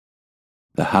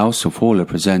The House of Horler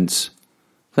presents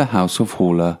the House of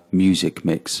Horler Music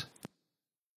Mix.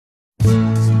 We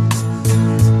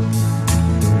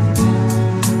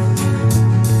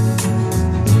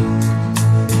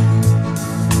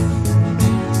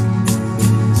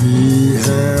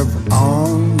have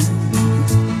all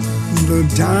the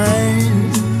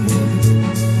time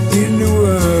in the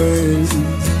world,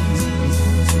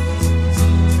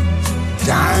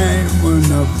 time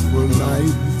enough for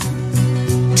life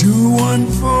to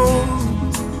unfold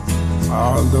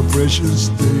all the precious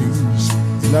things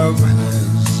love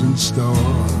has in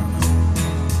store.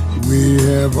 We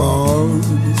have all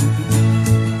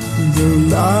the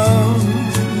love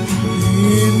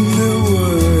in the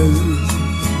world.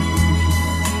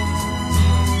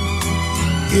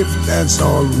 If that's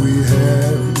all we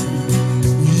have,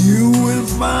 you will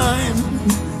find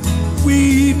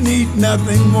we need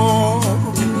nothing more.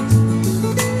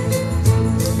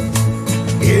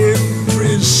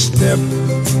 Every step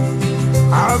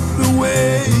of the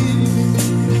way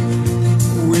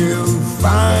will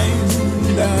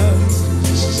find us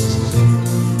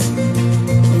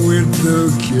with the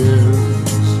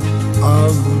cares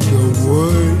of the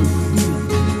world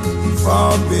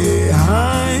far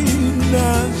behind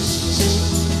us.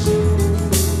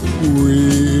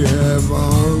 We have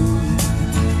all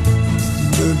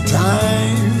the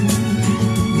time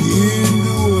in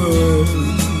the world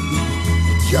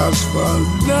just for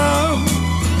love,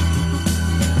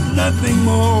 nothing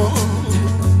more,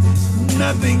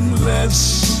 nothing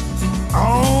less,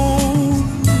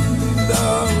 only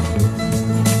love.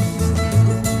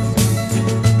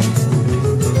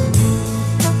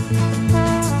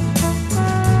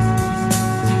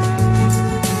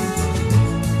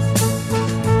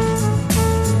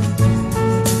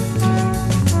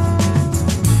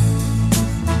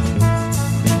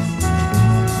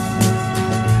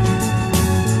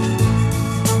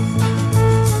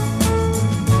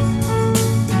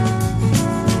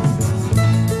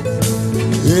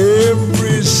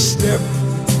 Every step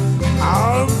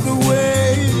of the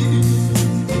way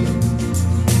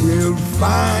will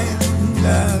find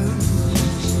us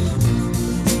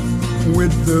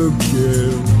with the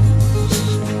cares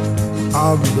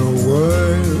of the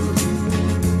world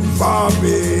far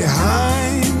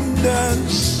behind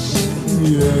us.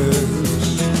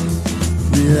 Yes,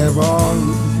 we have all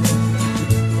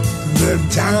the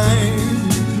time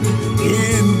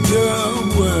in the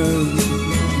world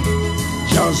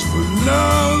just for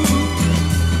love,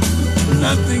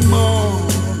 nothing more,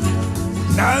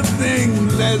 nothing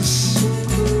less,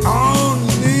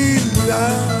 only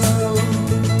love.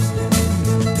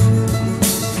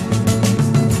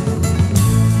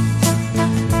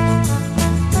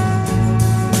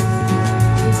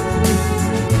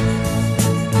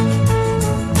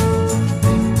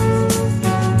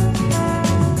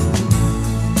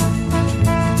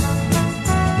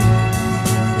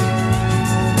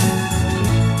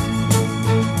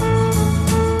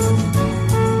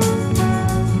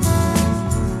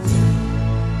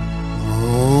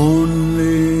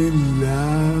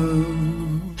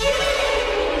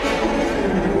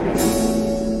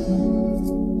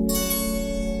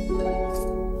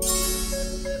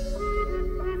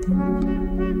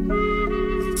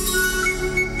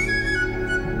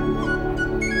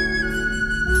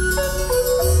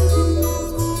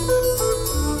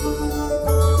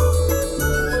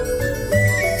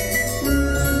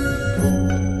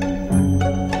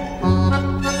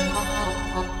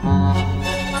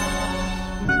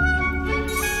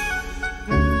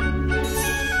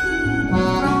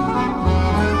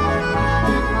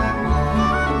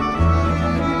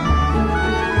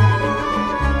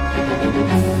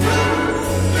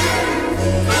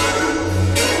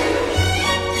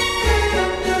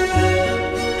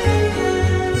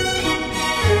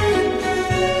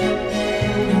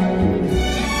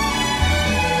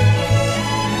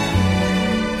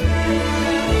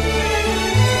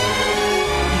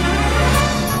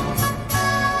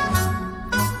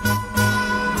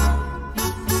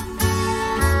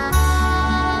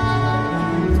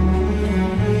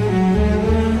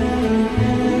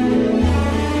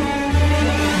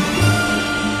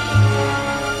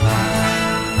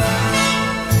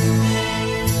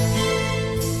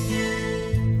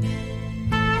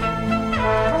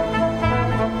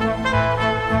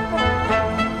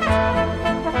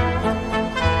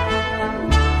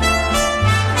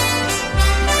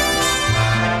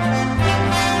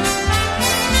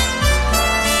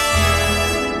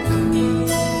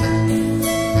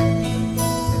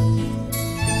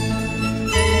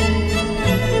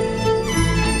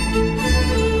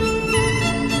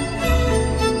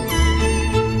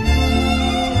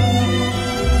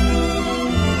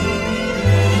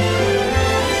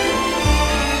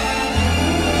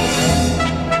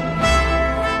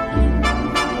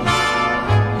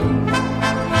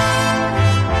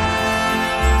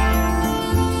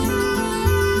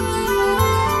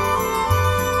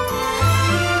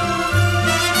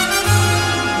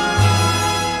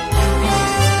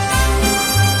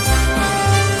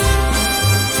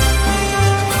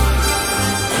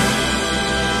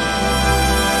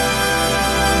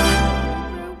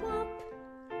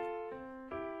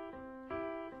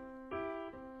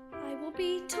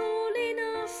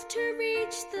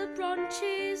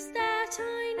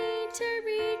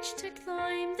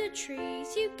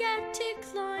 trees you get to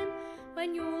climb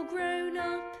when you're grown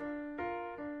up.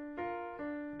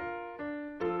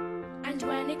 And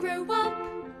when I grow up,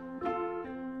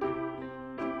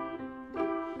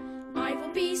 I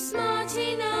will be smart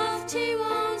enough to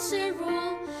answer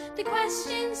all the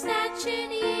questions that you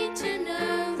need to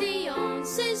know the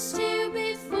answers to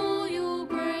before you're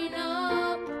grown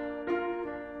up.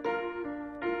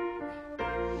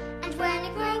 And when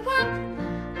I grow up,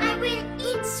 I will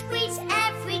eat sweets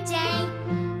every day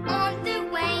on the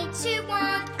way to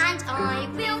work, and I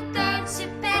will go to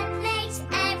bed late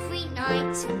every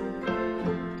night.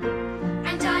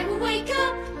 And I will wake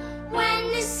up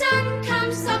when the sun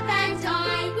comes up, and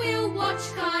I will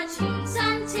watch cartoons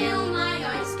until my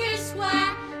eyes go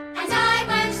square. And I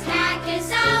won't care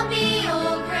 'cause I'll be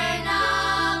all grown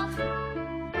up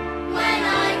when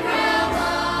I grow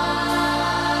up.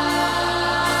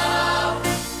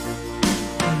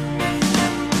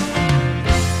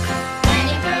 When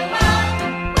I grow up,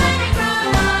 when I grow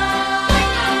up,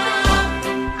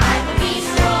 I will be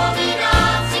strong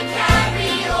enough to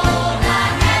carry all the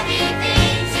heavy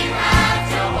things you have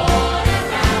to haul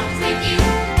around with you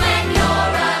when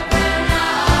you're a grown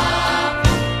up.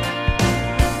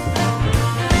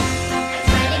 And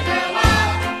when I grow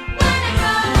up,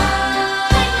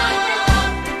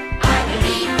 I will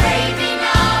be brave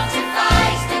enough to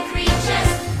fight the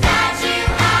creatures that you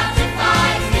have to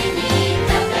fight beneath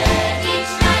the bed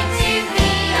each night to be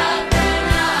a grown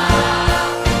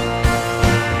up.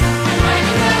 And when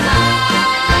I grow up,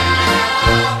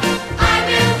 I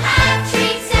will have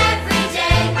treats every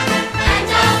day, and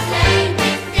I'll play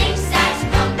with things that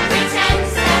mum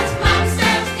pretends that mums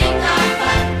don't think are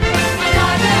fun. And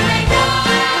I will wake up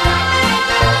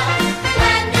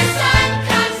when the sun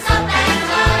comes up, and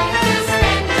I will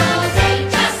spend all day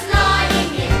just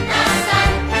lying in the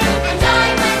sun. And I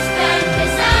won't bend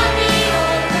 'cause I'll be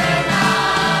all grown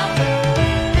up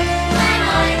when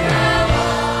I grow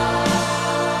up.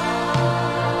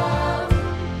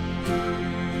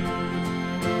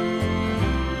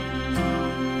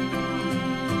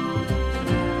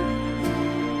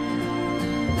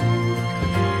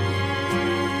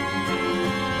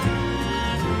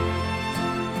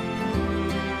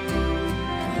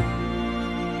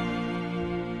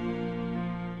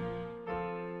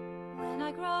 When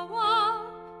I grow up,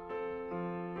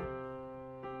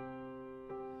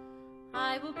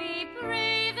 I will be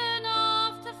brave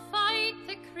enough to fight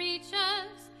the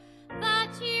creatures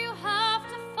that you have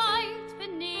to fight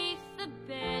beneath the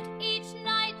bed each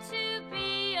night to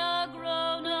be a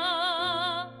grown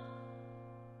up.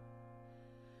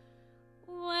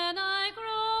 When I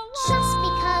grow up, Just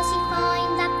because you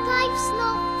find that life's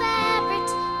not fair, it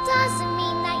doesn't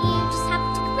mean that you just have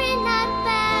to grin and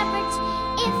bear it.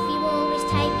 If you always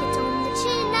take it on the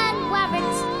chin and wear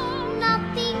it,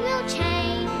 nothing will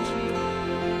change.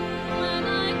 when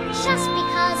I grow Just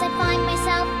because I find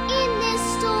myself in this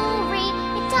story,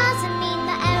 it doesn't mean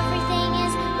that everything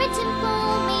is written for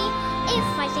me. If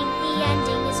I think the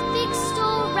ending is fixed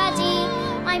already,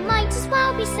 I might as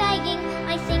well be saying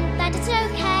I think that it's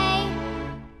okay.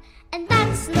 And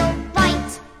that's not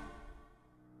right.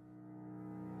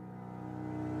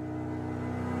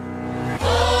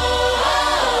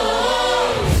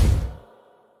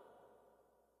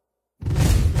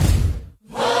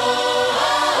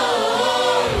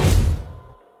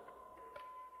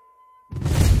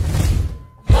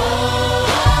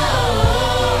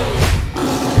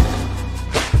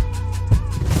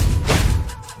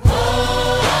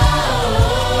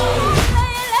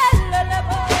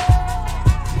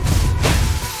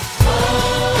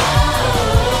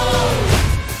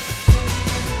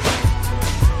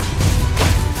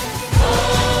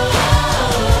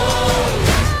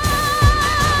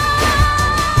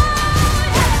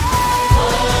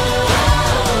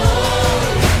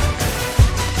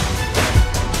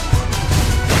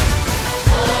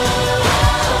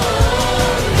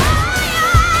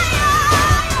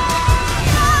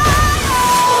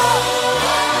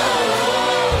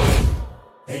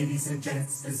 Ladies and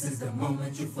gents, this is the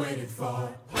moment you've waited for.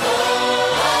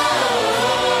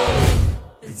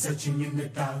 Been searching in the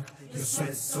dark, your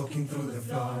sweat soaking through the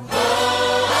floor.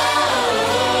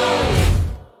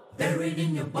 Buried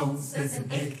in your bones, there's an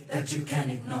ache that you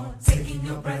can't ignore. Taking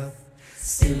your breath,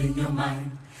 stealing your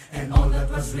mind, and all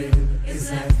that was real is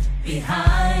left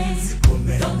behind.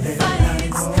 Don't fight it,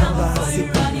 it's coming for you,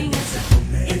 running.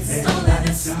 It's all that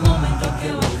it's a moment, don't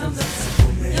care what comes up.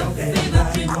 Your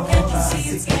favorite dream, can't you see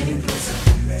it's getting closer?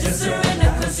 Just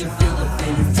surrender 'cause you feel the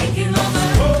feeling taking over.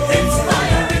 It's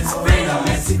fire, it's freedom,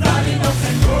 it's starting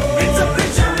open. It's a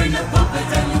picture in a puppet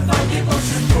and you find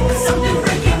devotion. Something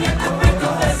breaking at the break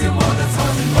of every wall that's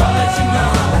holding on.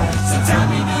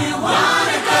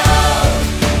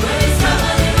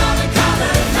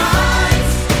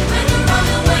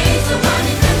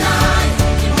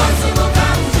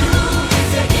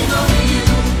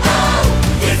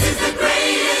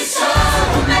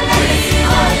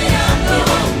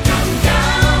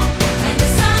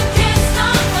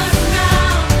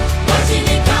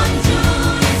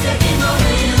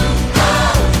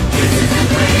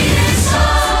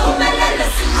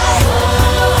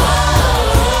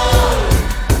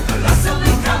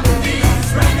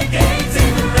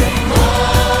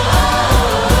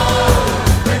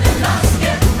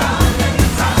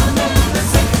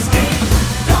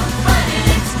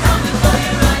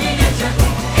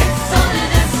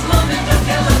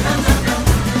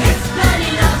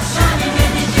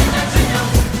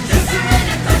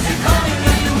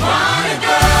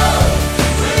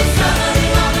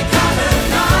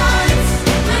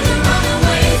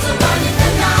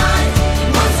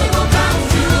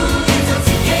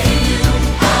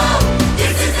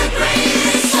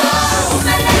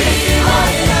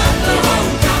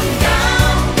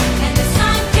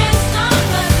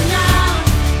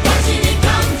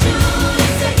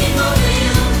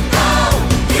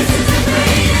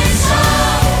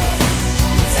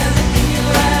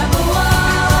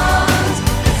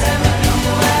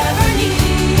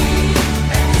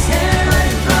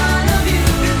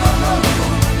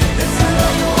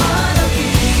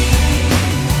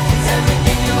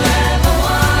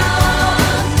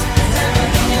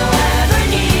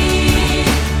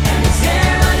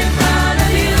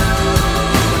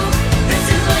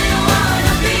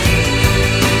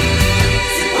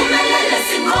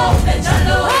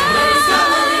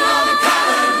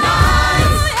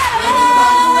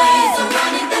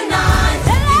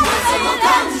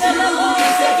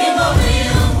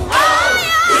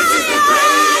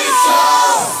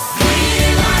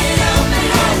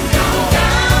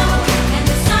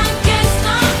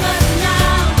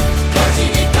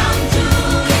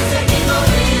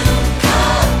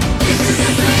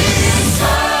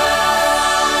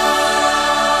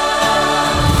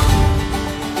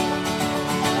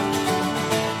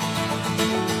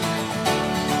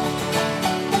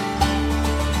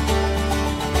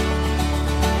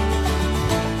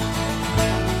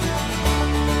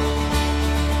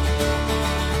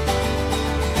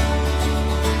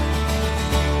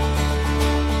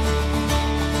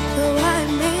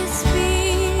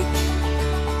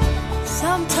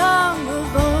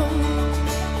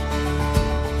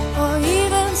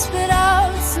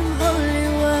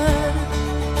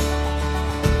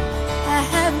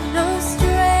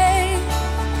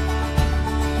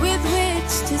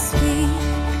 much to speak.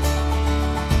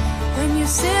 When you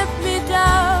sit me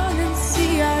down and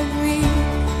see I'm weak.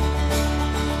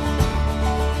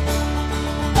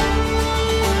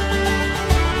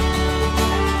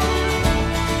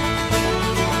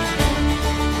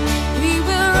 We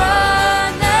will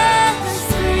run and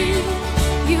scream.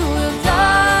 You will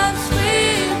dance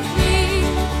with me.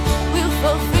 We'll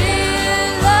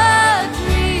fulfill our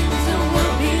dreams and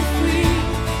we'll be free.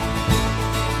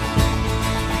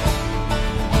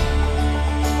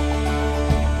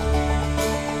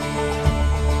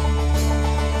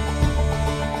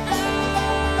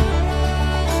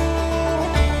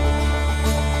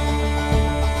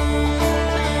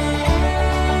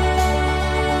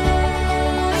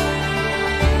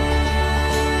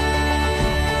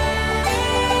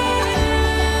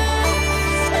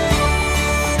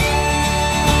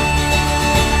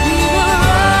 We will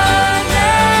run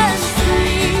and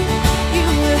scream. You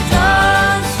will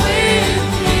dance with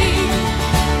me.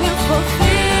 We'll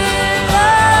fulfill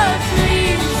our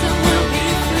dreams and we'll be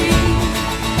free.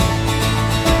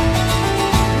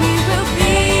 We will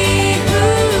be who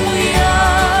we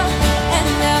are, and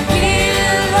they'll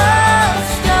hear our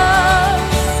stars.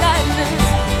 Silence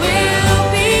will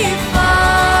be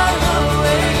far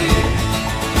away.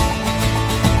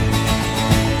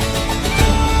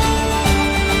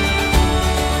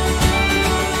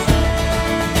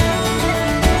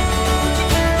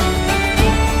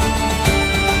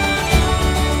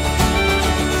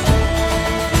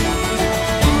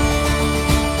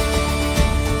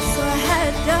 So I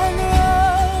had done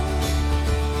wrong,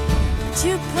 but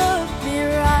you put me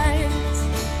right.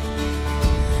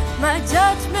 My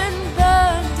judgment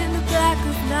burned in the black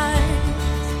of night.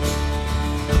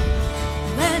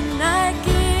 When I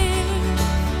give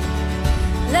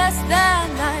less than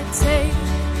I take,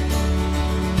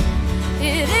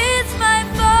 it is my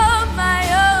fault, my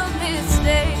own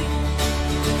mistake.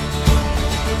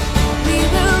 We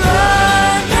will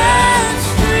run and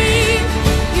scream.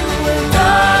 You will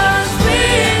dance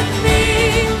with me.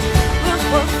 We'll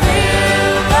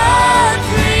fulfill our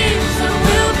dreams and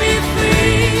we'll be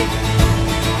free.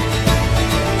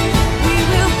 We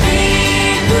will be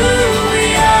who we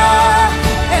are,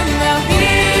 and they'll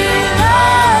hear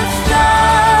our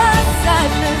stars.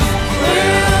 Silence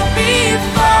will be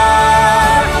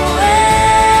far away.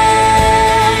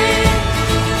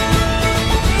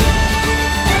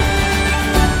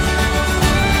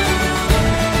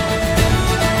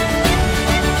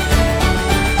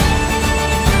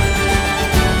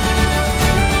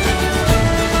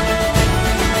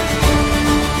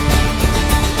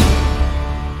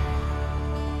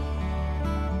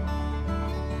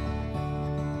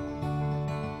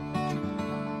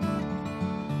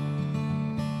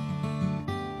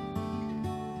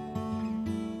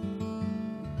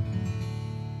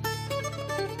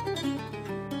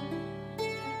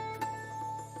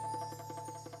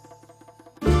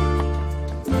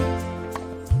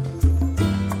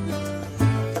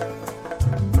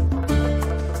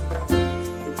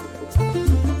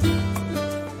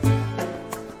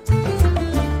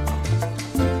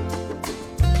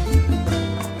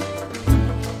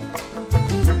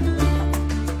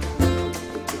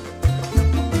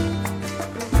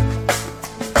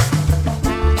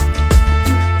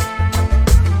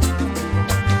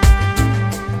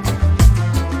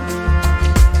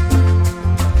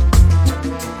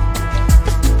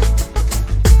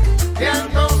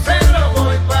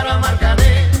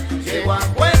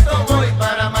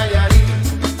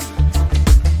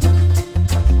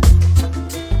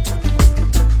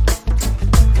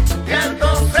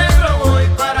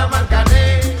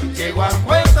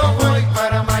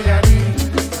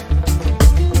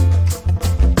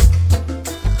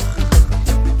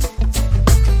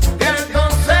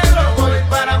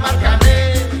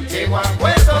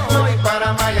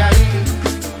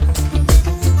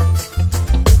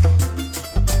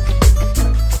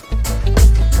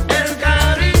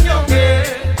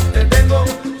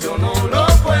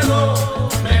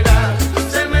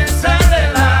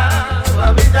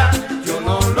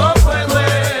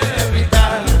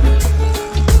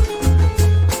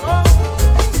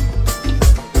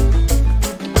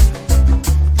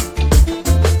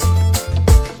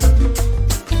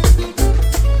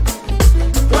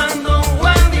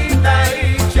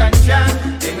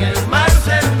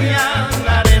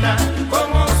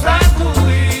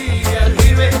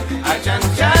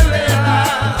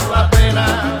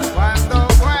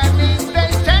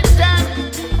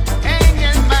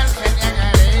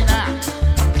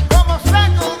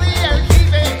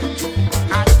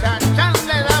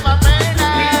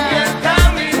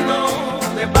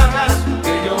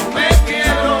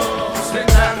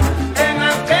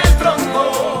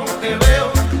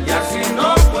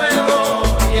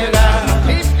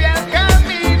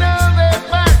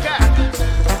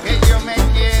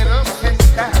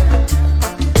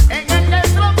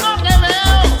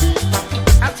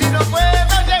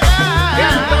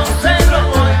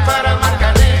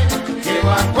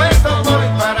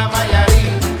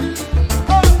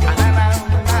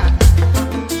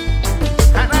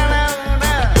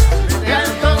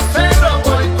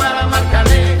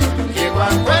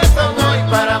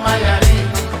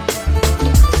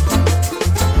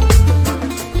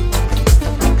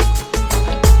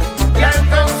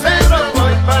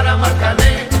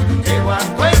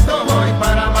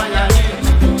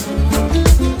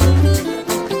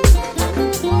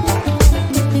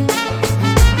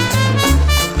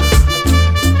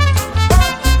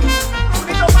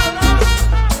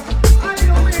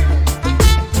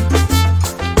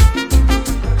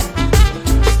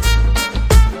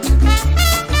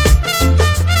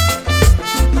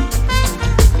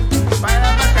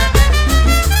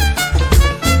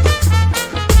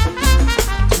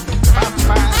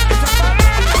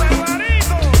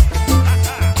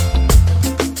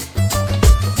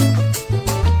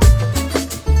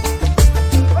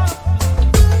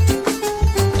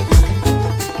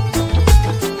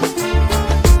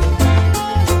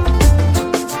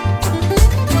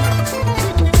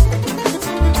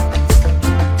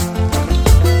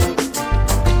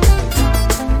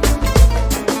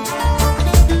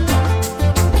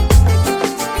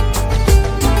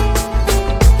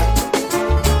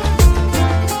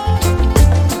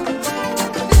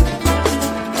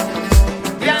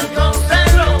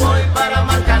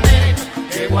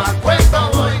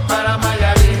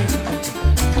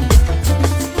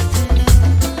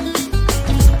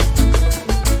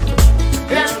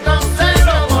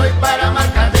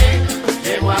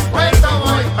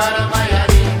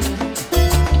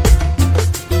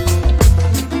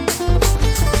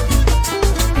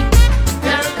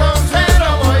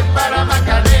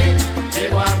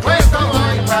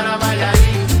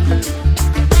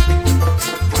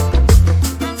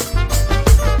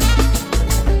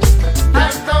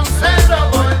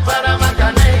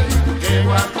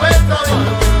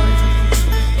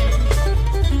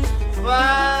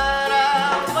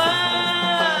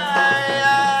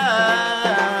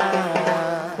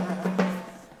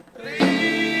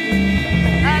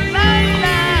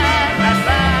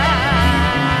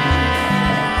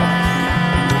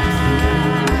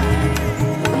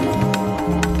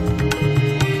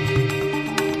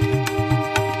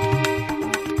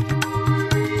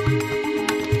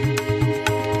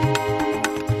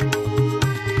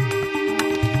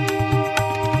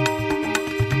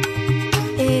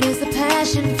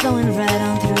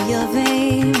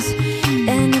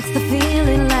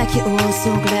 you're all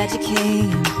so glad you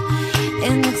came.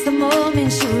 And it's the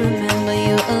moment you remember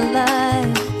you're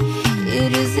alive.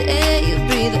 It is the air you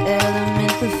breathe, the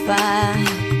element, the fire.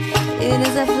 It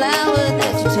is a flower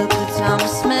that you took the time to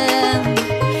smell.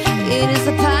 It is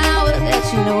the power that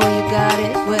you know you got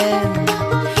it well.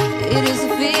 It is the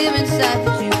fear inside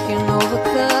that you can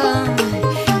overcome.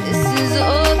 This is the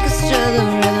orchestra, the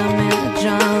rhythm and the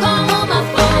drum. Come on, my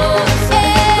folks,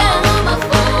 yeah. Come on, my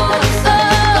folks, oh.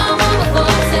 Come on, my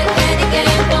folks, se tiene que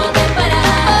poder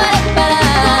parar. Come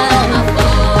on, my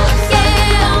folks,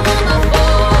 yeah. Come on, my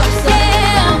folks,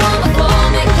 yeah. Come on, my folks,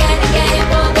 me tiene que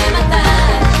poder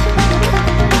matar.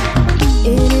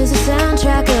 It is the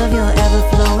soundtrack of your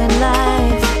ever-flowing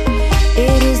life.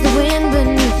 It is the wind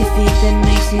beneath your feet that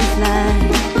makes you fly.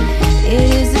 It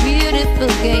is a beautiful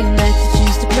game that you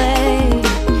choose to play.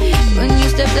 When you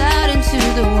stepped out into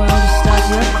the world to start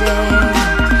your day,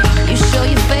 you show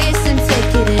your face and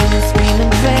take it in and scream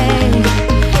and pray.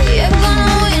 You're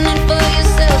gonna win it for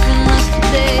yourself and us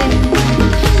today.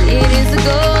 It is the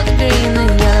gold, the green, the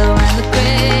yellow and the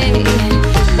gray,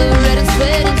 the red and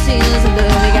sweat and tears of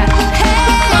love we got.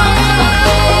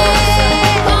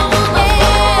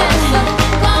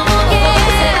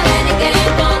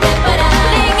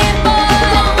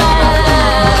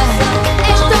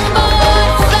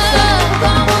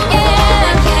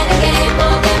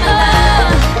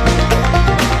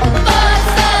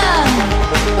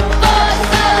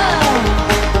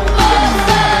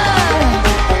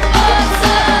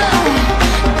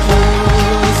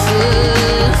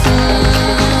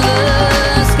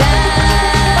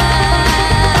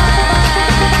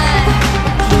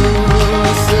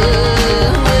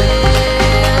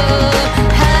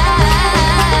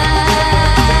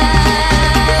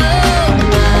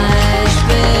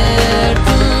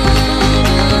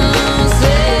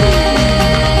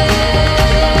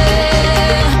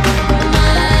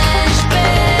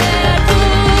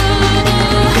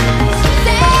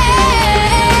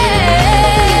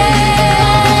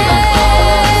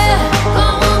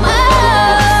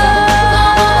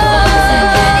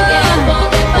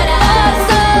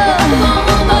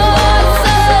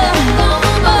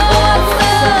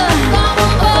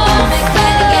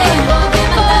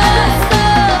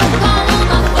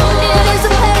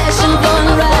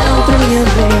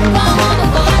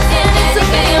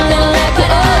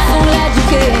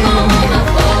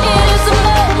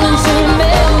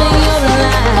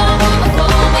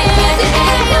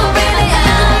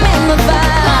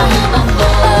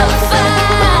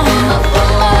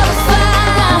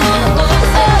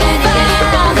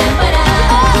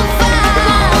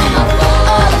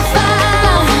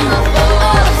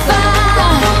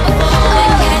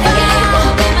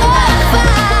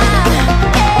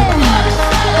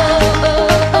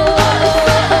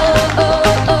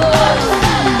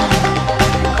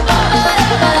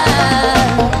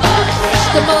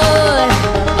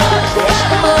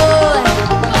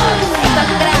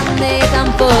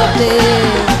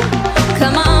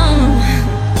 Come on.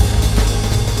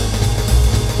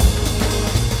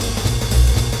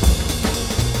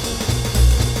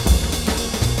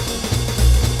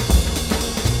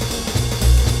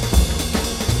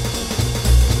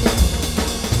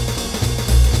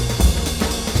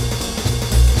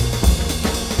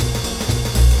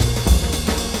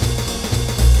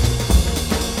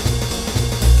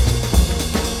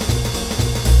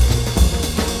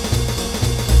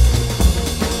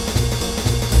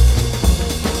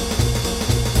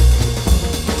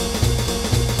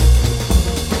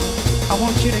 I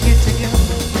want you to get together.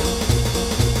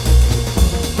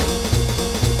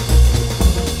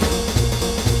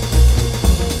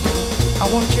 I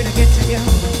want you to get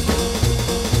together.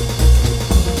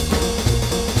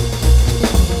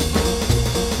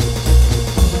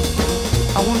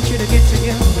 I want you to get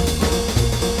together.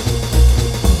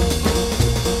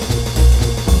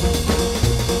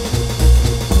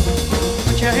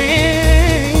 Put your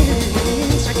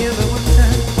hands together one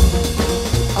time.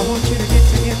 I want you to get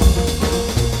together.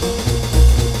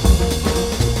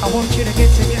 I want you to get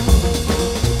together.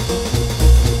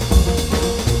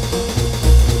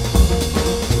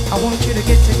 I want you to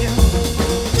get together.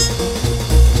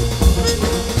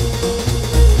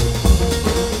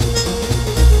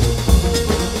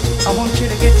 I want you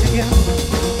to get together.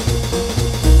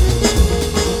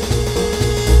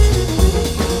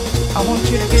 I want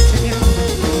you to get together.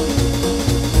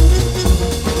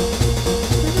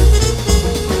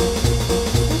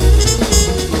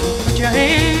 Put your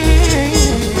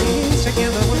hands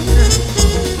together one time.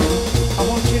 I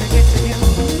want you to get together.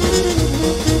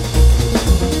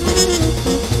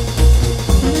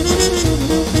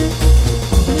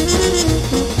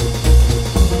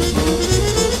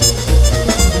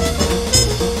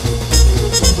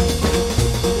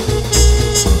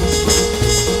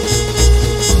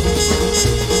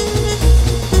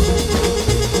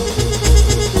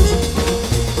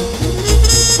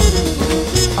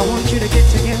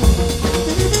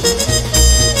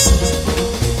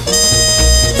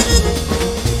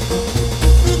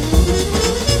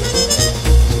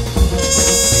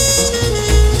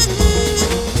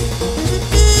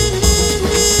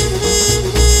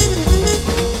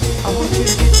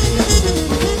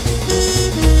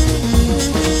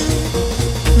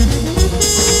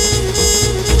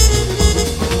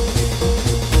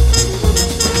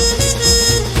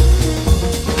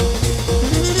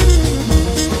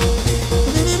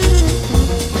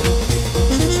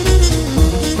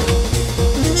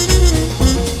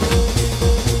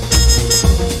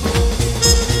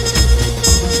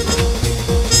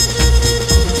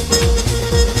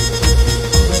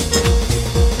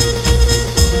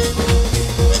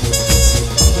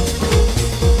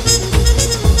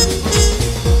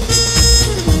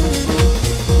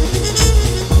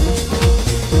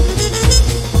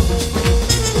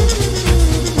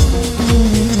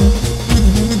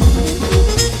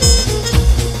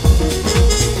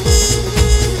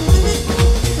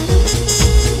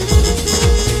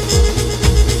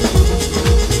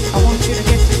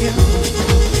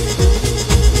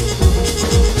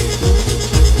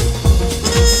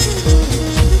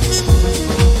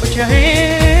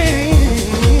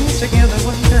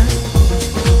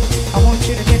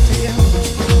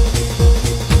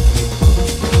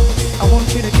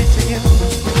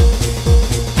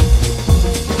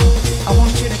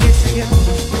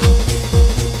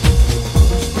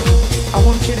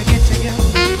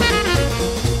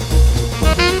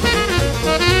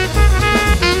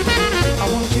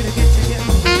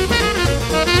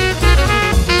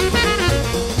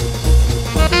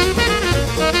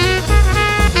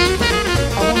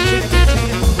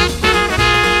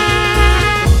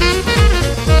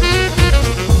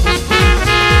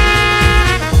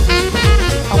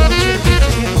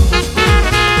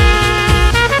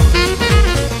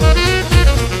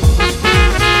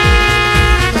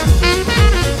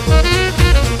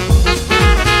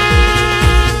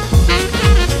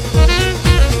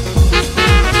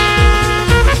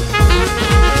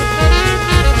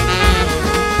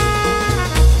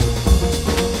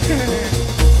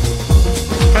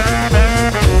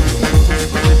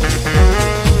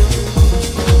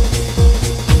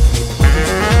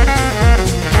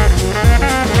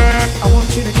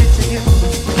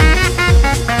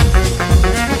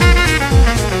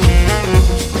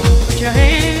 Put your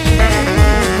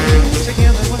hands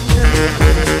together one time.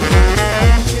 I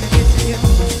want you to get together.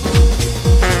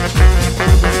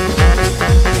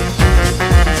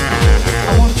 I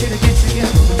want you to get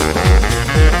together.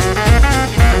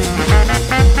 I want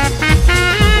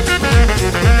you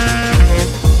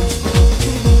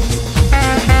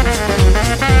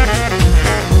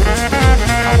to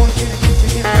get together. I want you to get together.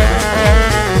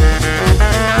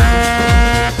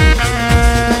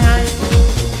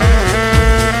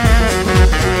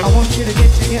 I want you to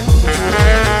get together.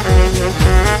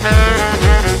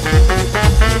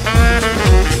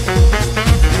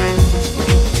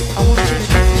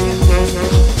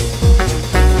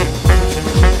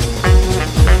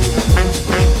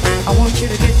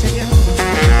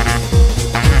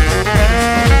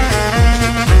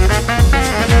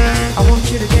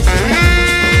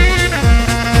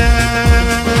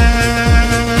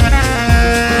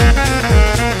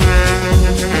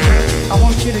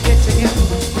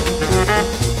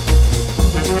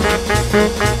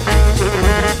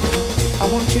 I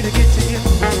want you to get together. I want you to get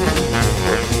together. I want you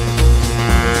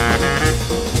to get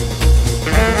together. I want you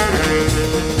to get together.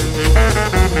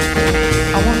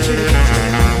 I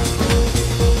want you to get together.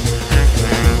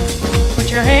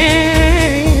 Put your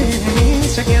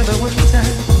hands together one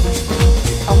time.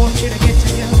 I want you to get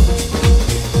together.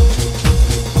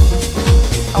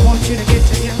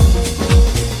 I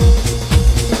want you to get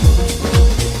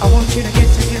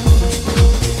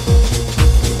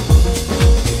together. I want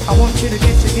you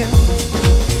to get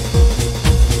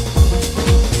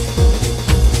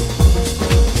together.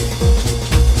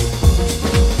 I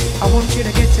want you to get together. I want you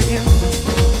to get together.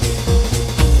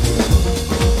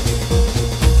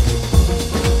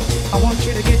 I want you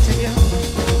to get together.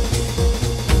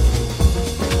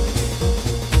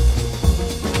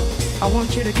 I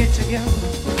want you to get together.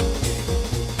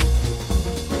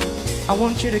 I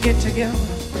want you to get together.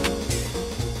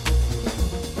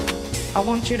 I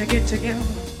want you to get together.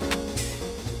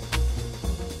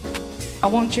 I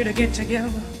want you to get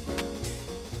together.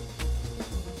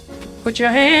 Put your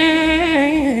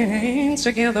hands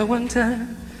together one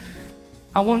time.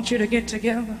 I want you to get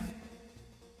together.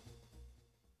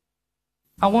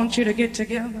 I want you to get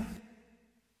together.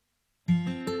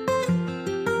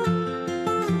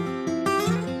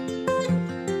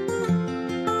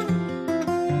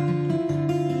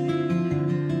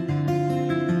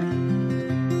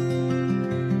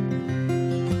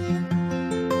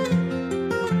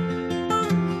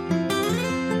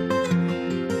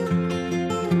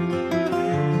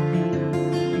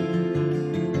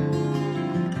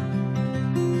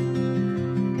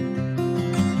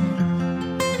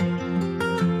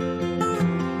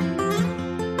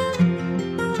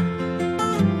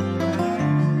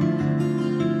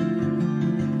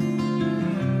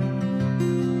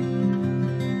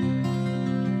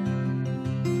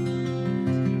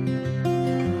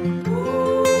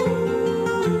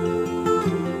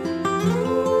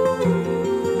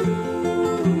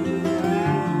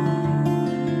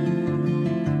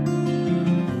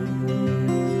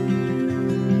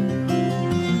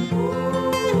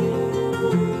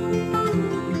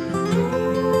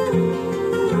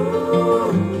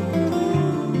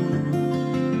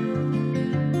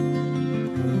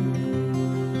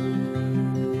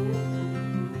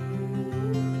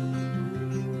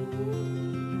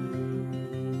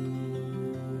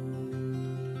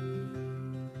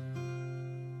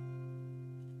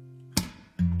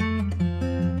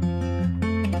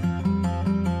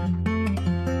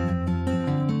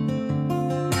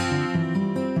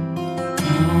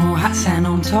 Hot sand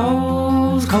on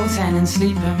toes, cold sand in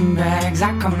sleeping bags.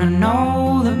 I come to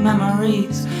know that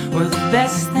memories were the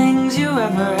best things you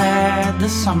ever had. The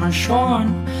summer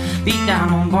shorn, beat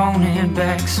down on bonehead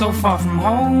backs, so far from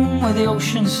home where the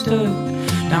ocean stood,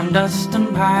 down dust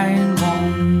and pine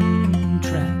bone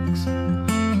tracks.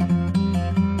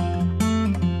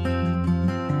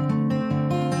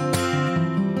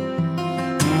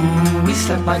 We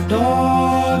slept like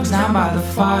dogs down by the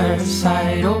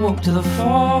fireside, awoke to the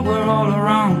fog were all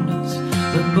around us,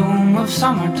 the boom of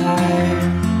summertime.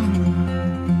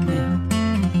 Yeah.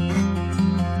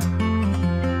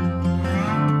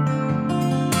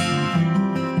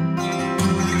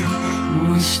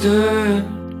 We stood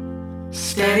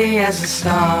steady as the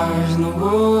stars in the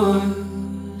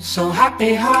woods, so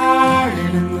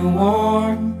happy-hearted in the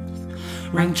warmth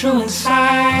rang true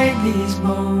inside these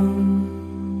bones.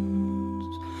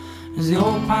 As the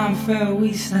old pine fell,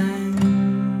 we sang.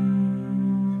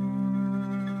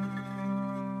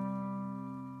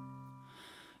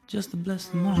 Just to bless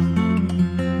the morning.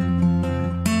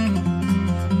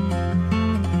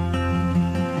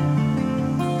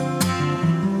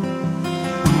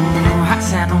 hot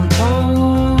sand on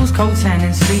toes, cold sand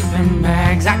in sleeping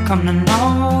bags. I come to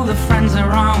know the friends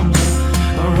around you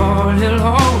are all you'll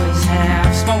always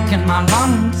have. Smoke in my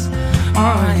lungs,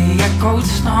 already echoed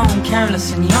stone,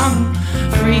 careless and young,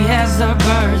 free as the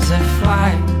birds that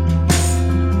fly,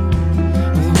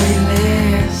 with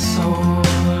weightless souls.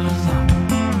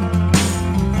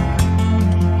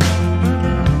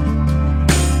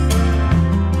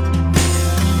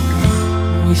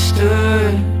 We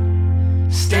stood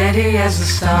steady as the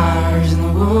stars in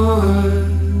the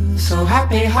woods, so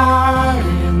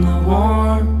happy-hearted in the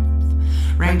warmth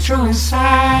rang true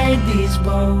inside these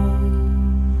bones.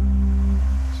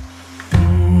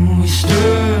 We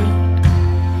stood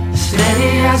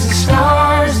steady as the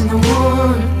stars in the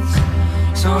woods,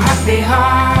 so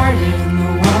happy-hearted in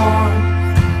the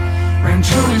warmth rang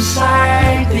true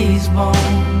inside these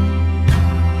bones.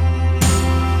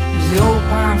 As the old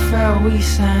pine fell, we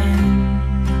sang.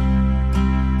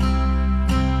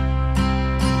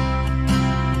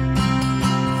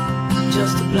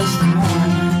 Just to bless the morning.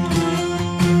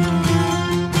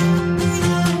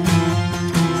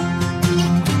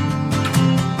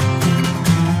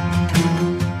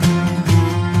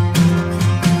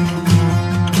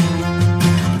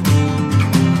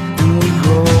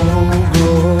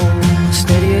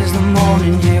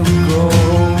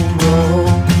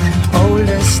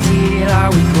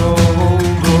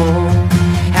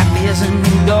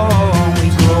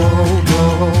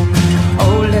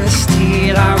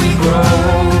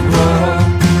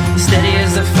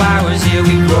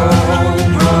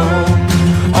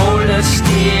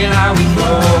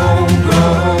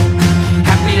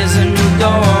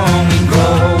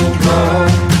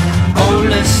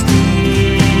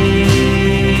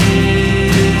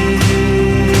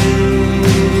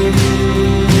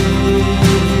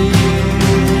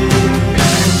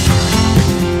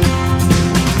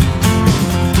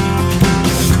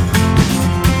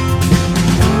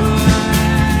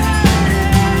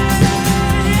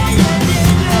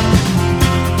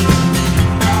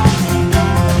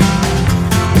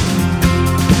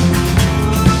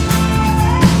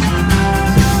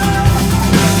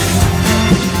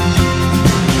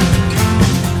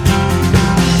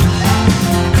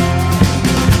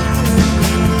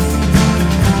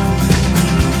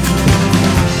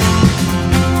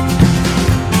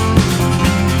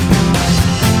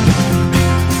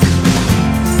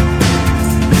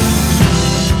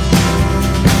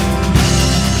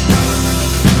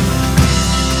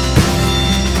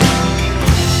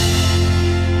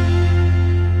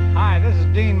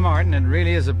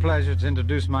 To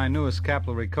introduce my newest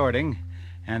Capitol recording,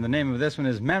 and the name of this one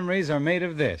is Memories Are Made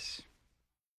of This.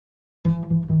 The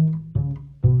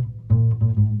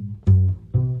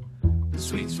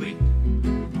sweet, sweet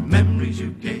memories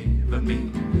you gave of me,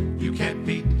 you can't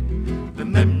beat the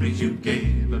memories you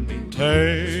gave of me.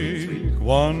 Take sweet, sweet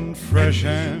one fresh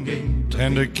and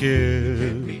tender kiss,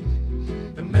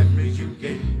 the memories you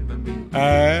gave of me.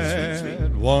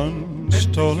 Add one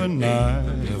stolen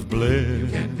night of bliss, you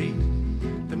can't beat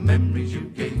the memories you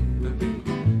gave of me.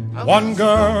 One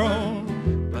girl,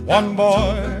 one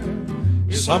boy,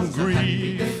 some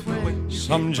grief,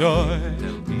 some joy.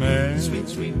 Memories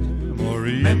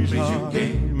are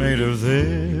made of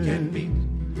this.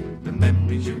 The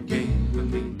memories you gave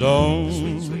of me.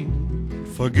 Don't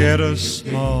forget a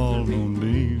small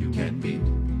moonbeam. You can't beat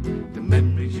the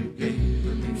memories you gave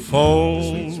of me.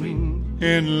 Fold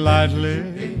in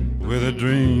lightly with a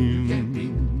dream.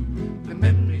 The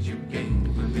memories you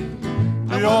gave of me.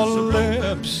 Your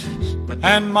lips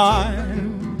and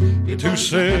mine, two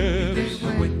sips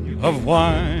of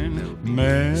wine.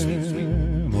 Memories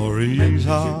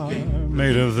are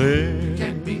made of this.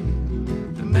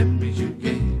 The memories you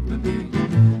gave of me.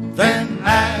 Then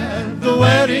add the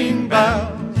wedding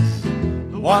bells,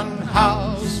 the one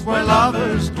house where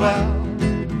lovers dwell.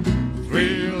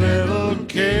 3 little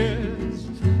kids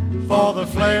for the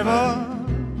flavor.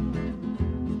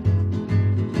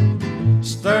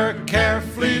 Stir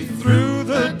carefully through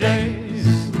the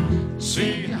days,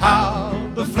 see how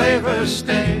the flavor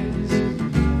stays.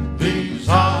 These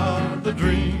are the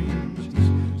dreams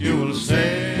you will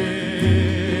savor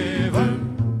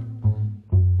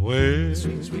with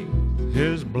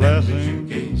His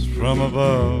blessings from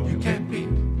above. You can't beat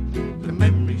the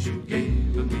memories you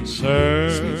gave of me.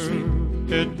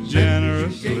 Serve it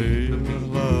generously with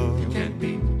love. You can't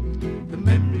beat the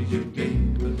memories you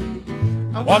gave of me.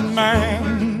 One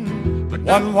man,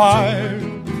 one wife,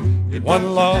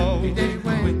 one love,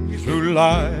 through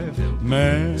life.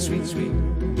 Memories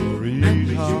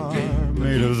are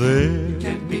made of this.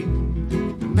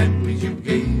 Memories you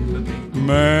gave of me.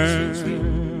 Memories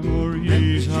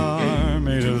are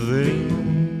made of this.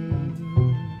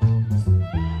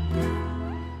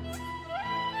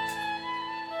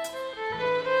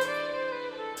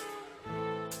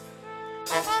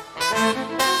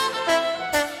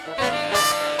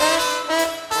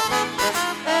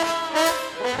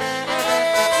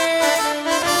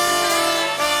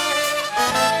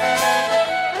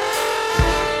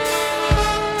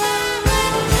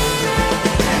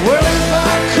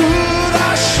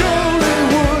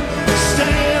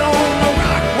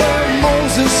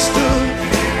 Moses stood,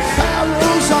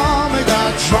 Pharaoh's army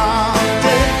got drowned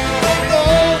dead.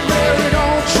 Oh, Mary,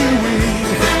 don't you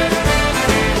weep.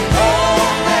 Oh,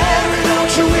 Mary,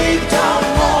 don't you weep, don't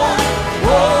mourn.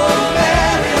 Oh,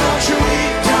 Mary, don't you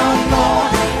weep, don't mourn.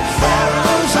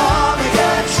 Pharaoh's army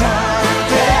got drowned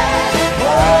dead.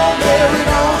 Oh, Mary,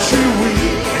 don't you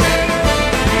weep.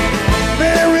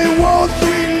 Mary wore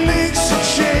 3 links of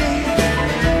chain.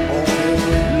 On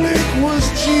every link was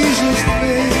Jesus'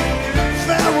 name.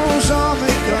 Pharaoh's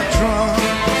army got drowned.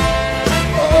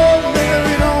 Oh,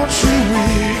 Mary, don't you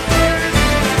weep.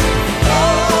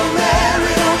 Oh,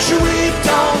 Mary, don't you weep,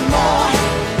 don't mourn.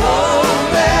 Oh,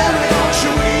 Mary, don't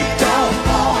you weep, don't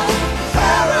mourn.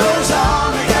 Pharaoh's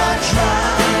army got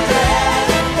drowned dead.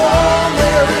 Oh,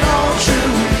 Mary, don't you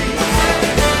weep.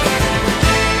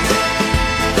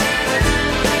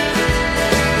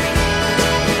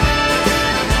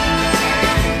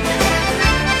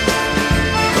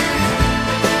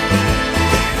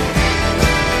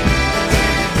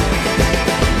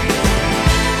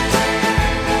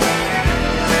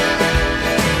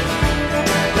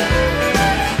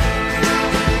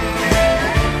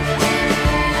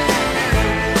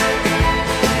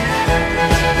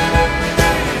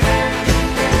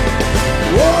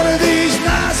 One of these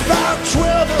nights about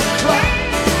 12 o'clock,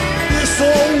 this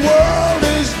whole world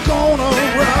is gonna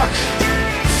rock.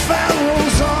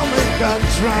 Pharaoh's army got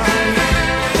drowned.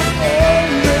 Oh,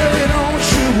 Mary, don't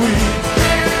you weep.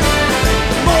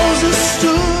 Moses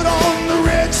stood on the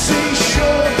Red Sea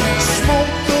shore,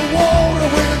 smoked the water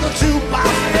with a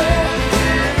 2x4.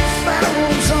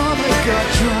 Pharaoh's army got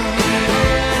drowned.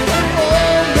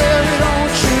 Oh, Mary,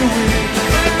 don't you weep.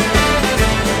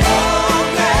 Oh,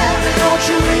 Mary, don't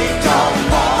you weep, don't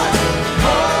mourn.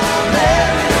 Oh,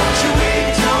 Mary, don't you weep,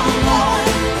 don't mourn.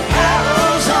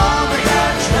 Pharaoh's army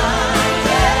got drowned.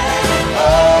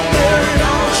 Oh, Mary,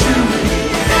 don't you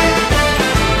weep.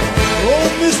 Oh,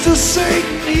 Mr.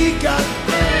 Satan, he got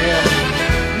mad.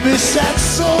 Miss that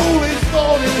soul he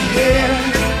thought he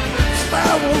had.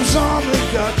 Pharaoh's army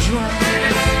got drowned.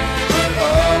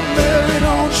 Oh, Mary,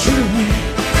 don't you weep.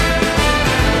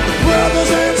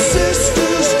 Brothers and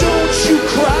sisters, don't you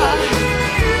cry.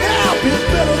 There'll be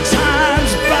better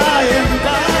times by and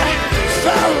by.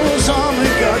 Pharaoh's army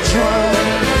got drowned.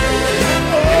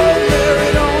 Oh, Mary,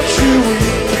 don't you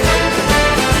weep.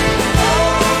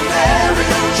 Oh, Mary,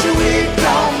 don't you weep,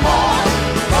 don't mourn.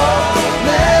 Oh,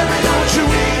 Mary, don't you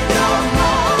weep, don't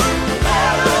mourn.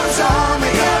 Pharaoh's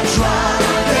army got drowned.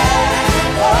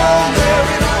 Oh,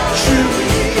 Mary, don't you weep.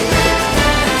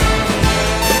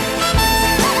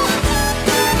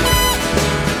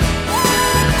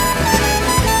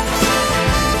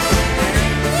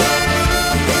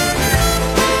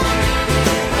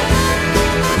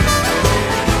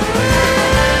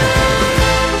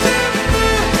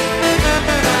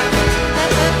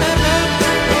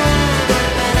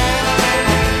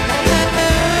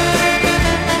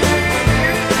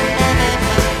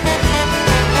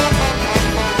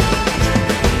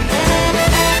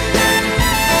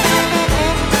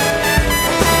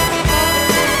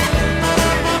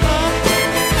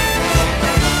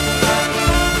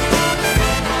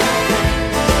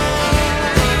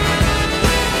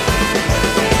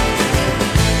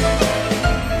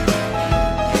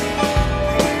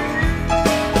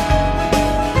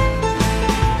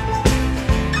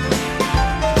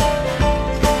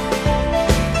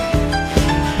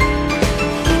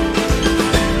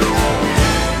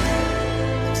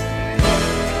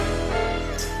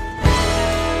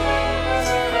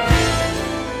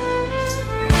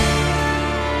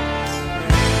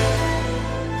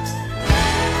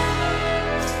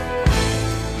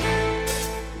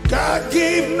 God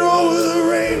gave Noah the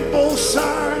rainbow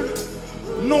sign.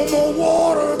 No more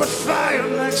water but fire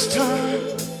next time.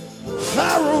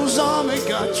 Pharaoh's army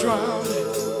got drowned.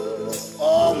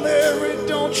 Oh, Mary,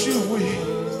 don't you weep.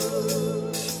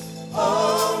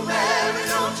 Oh, Mary,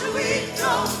 don't you weep,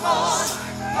 don't mourn.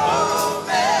 Oh,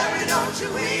 Mary, don't you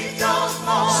weep, don't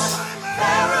mourn.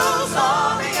 Pharaoh's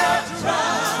army got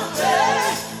drowned.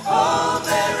 Oh,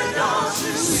 Mary, don't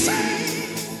you weep.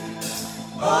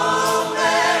 Oh,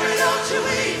 Mary, don't you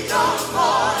weep, don't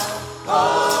mourn.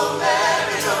 Oh,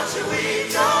 Mary, don't you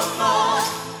weep, don't mourn.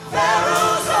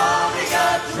 Pharaoh's army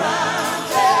got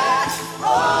drowned.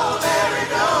 Oh, Mary,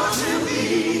 don't you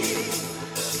weep.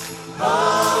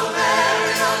 Oh,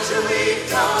 Mary, don't you weep,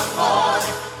 don't mourn.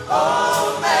 Oh,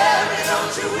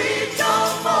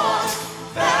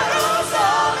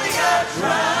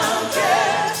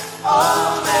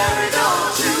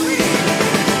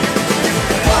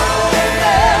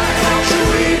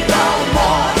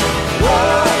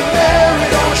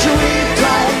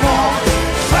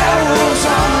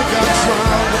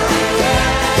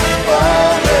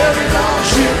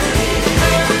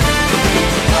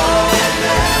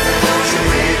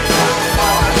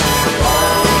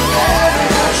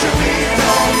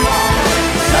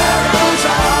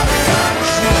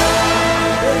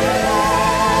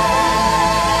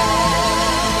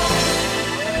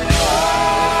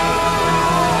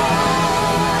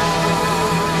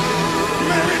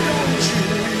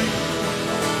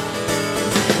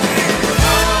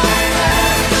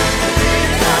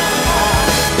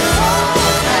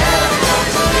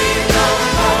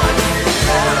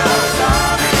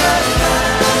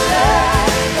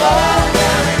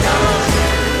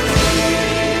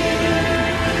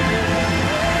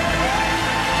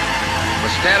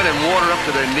 standing in water up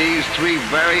to their knees, three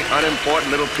very unimportant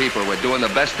little people were doing the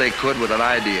best they could with an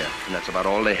idea, and that's about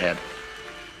all they had.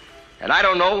 And I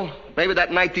don't know, maybe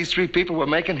that night these three people were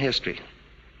making history.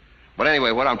 But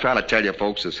anyway, what I'm trying to tell you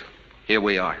folks is, here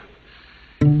we are.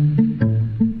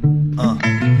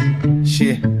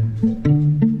 Shit.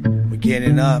 We're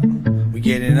getting up.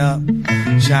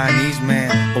 Chinese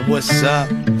man, but what's up?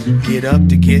 Get up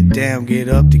to get down, get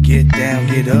up to get down,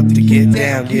 get up to get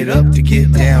down, get up to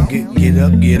get down, get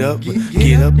up, get up,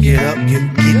 get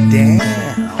down.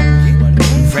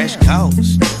 Fresh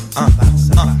coast,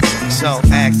 so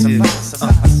active,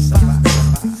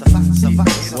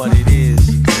 what it is.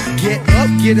 Get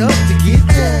up to get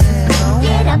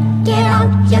down. Get out,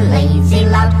 you lazy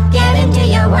lout. Get into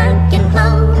your working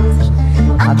clothes.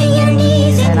 Up to your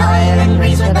knees in oil and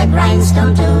grease with a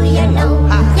grindstone to your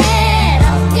nose. Get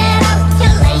out, you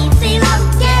lazy lout.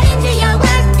 Get into your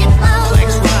working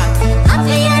clothes. Up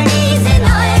to your knees in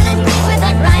oil and grease with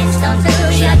a grindstone to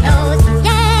your nose.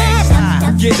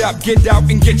 Get out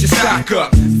and get your stock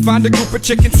up. Find a group of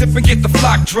chickens, sip and get the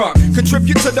flock drunk.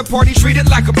 Contribute to the party, treat it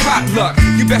like a potluck.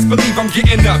 You best believe I'm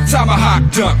getting up,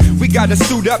 tomahawk dunk. We gotta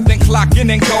suit up, then clock in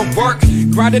and go work.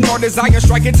 Grinding hard as iron,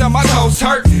 striking till my toes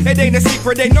hurt. It ain't a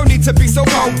secret, ain't no need to be so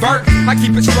covert. I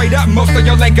keep it straight up, most of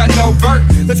y'all ain't got no vert.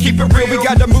 Let's keep it real, we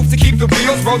gotta move to keep the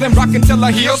wheels rolling. Rockin' till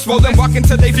our heels swollen, walking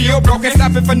till they feel broken.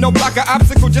 Stopping for no block or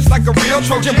obstacle, just like a real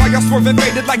Trojan. While y'all swerving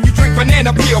faded like you drink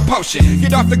banana peel potion.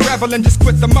 Get off the gravel and just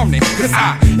quit the moaning. Cause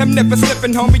I am never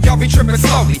slipping, homie, y'all be tripping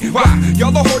slowly. Why?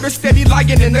 Y'all a hoarder, steady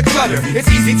lying in the clutter. It's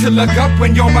easy to look up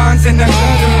when your mind's in the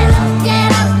gutter.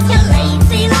 Get up, you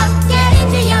lazy lout. Get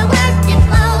into your working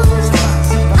clothes.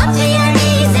 Up to your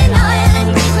knees in oil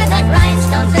and grease with a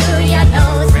grindstone to your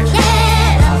nose.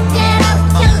 Get up,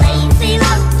 you lazy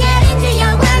lout. Get into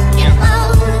your working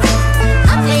clothes.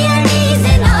 Up to your knees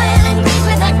in oil and grease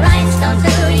with a grindstone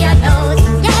to your nose.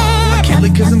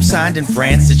 Cause I'm signed in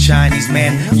France, a Chinese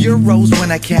man. Euros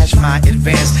when I cash my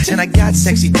advance. And I got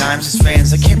sexy dimes as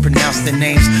fans. I can't pronounce their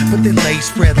names, but their legs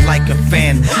spread like a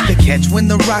fan. The catch when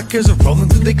the rockers are rolling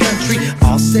through the country.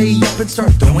 I'll say up and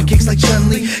start throwing kicks like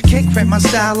Chun-Li. Can't cramp my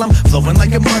style, I'm flowing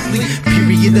like a monthly.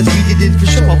 Period, that's needed for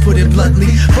sure, I'll put it bluntly.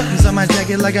 Buttons on my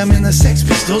jacket like I'm in the Sex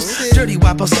Pistols. Dirty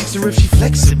Wappo sex her if she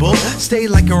flexible. Stay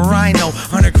like a rhino.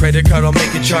 On her credit card, I'll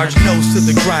make a charge. Nose to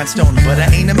the grindstone, but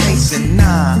I ain't a mason,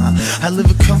 nah. I live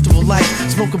a comfortable life,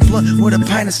 smoke a blunt with a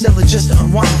pint of Stella just to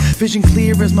unwind. Vision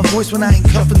clear as my voice when I ain't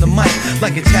cuffing the mic.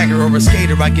 Like a tagger or a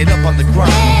skater, I get up on the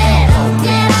grind.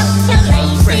 Get up, you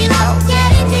lazy lout.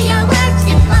 Get into your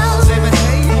working clothes.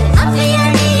 Up to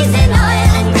your knees in oil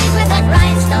and grease with a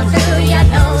grindstone to your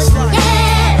nose.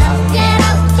 Get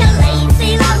up, you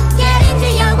lazy lout. Get into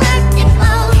your working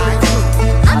clothes.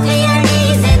 Up to your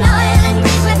knees in oil and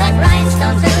grease with a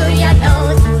grindstone to your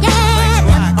nose.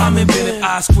 I'm inventive,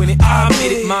 I squint it, I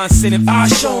admit it. My incentive, I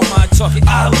show 'em, I talk it,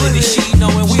 I live it. She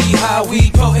knowin' we how we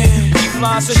potent. We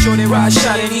fly so sure they ride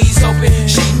shot and ease open.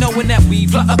 She knowin' that we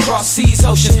fly across seas,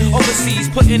 oceans, overseas,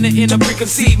 putting it in a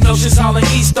preconceived notions all in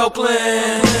East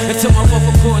Oakland. Until my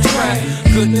vocal cords crack.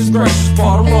 Goodness gracious,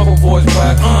 part of rubber boys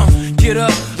back. Get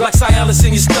up, like Cialis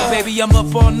in your stuff. Baby, I'm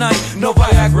up all night, no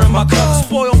Viagra in my cup.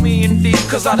 Spoil me indeed,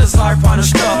 cause I desire finer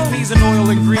stuff. Peas and oil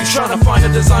and grease, trying to find the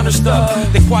designer stuff.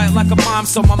 They quiet like a mime,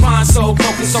 so my mind's so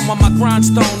focused. I'm on my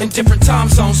grindstone in different time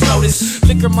zones. Notice,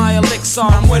 liquor my elixir,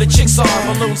 I'm where the chicks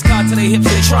are. Balloons tied to their hips,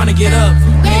 they trying to get up.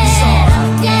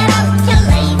 Get up, you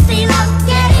lazy lout.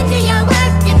 Get into your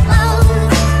working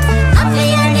clothes. Up to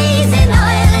your knees in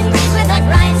oil and grease with a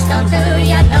grindstone to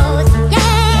your nose.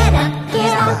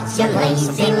 Get out, you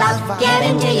lazy lout. Get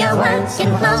into your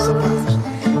working clothes.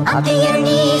 Up to your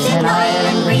knees in oil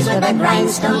and grease with a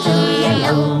grindstone to your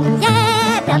nose.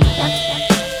 Get up.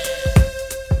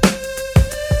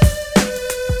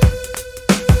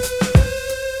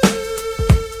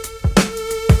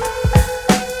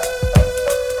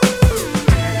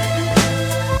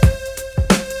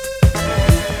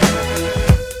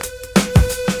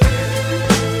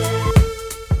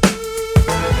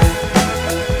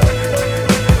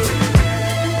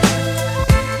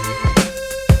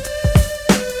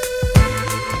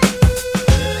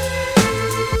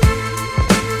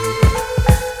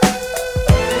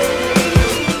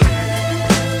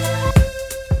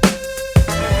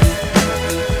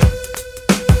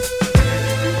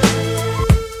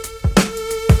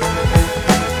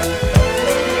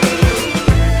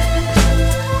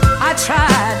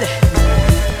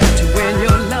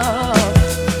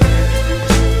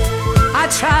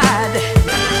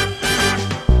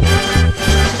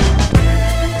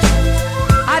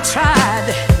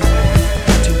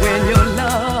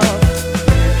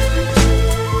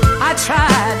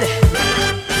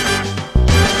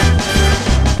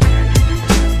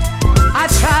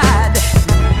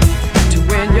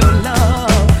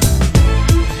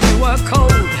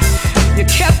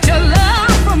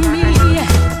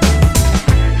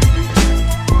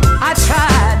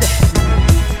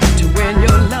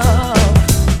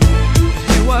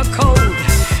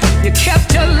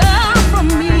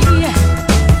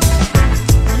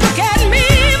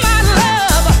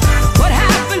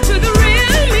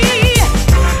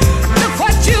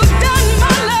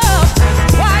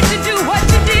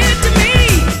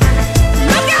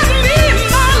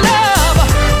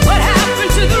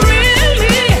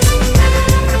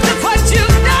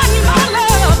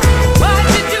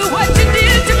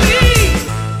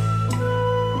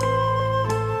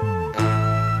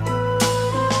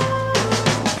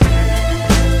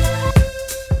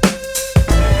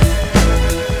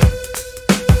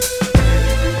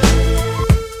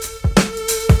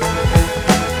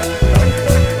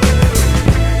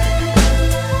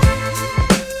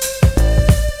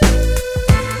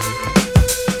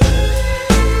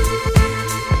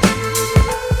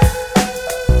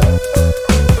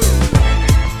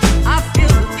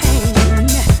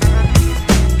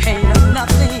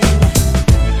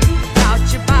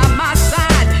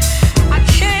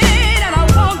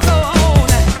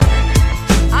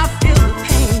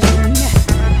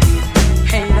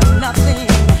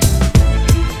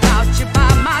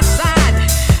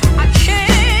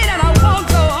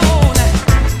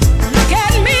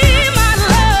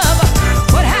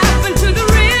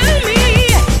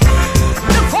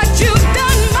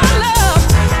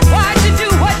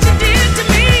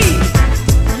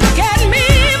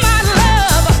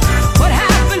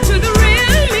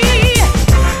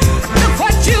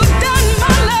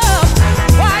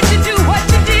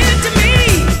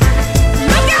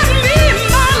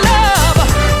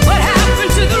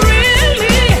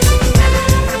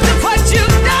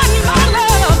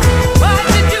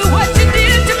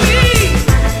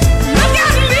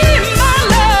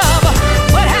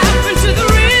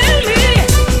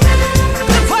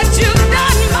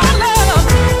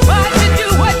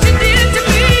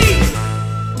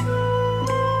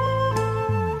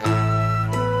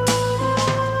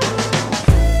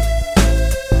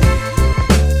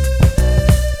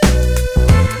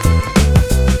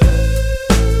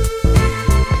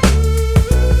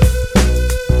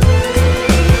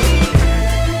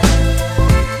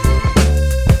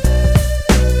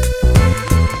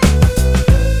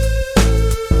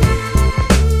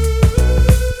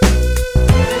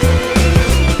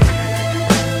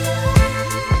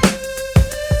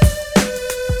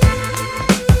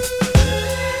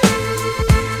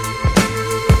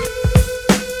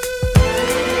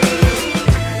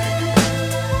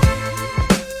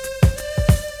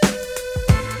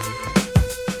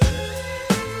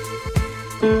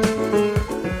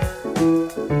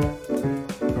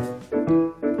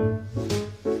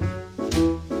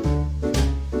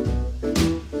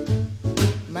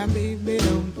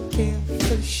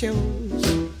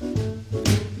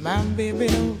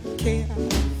 don't care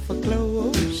for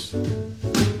clothes.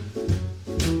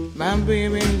 My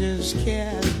baby just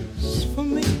cares for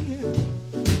me.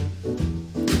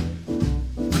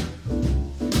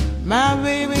 My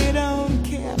baby don't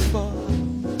care for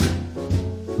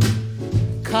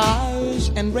cars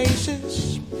and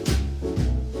races.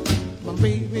 My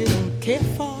baby don't care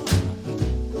for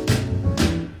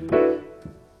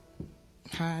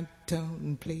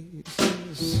high-tone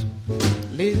places.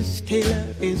 Liz Taylor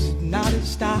is not a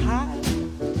style,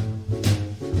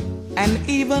 and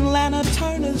even Lana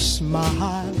Turner's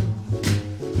smile,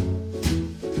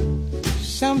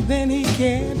 something he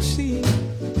can't see.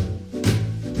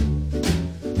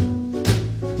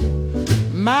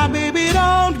 My baby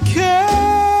don't care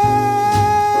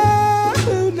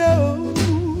who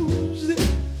knows it.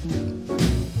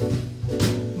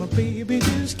 My baby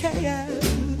just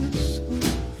cares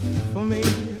for me.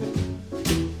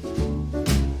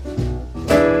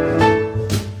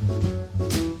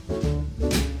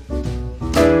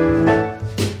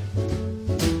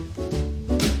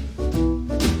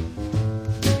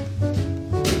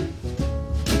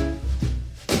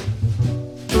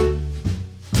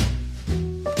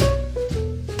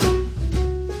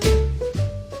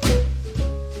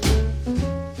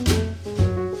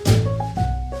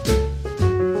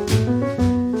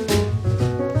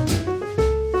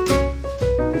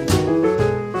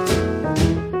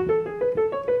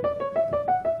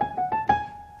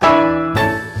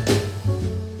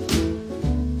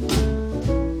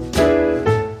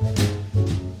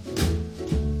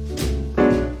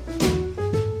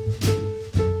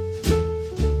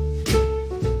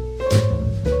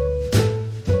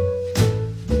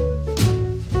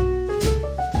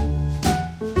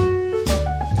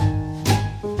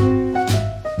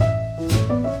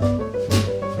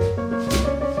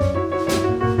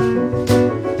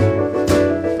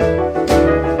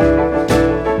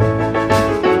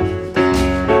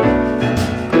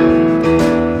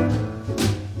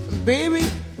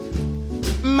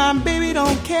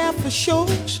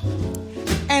 Shows,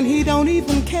 and he don't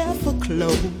even care for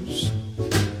clothes.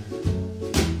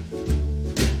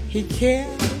 He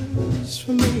cares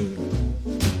for me.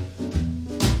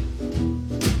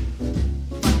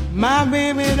 My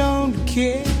baby don't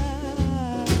care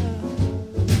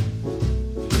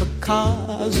for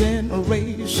cars and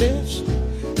races.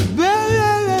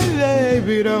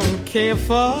 Baby don't care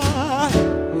for.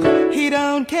 He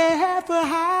don't care for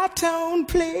high-tone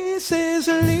places.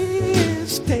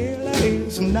 Liz Taylor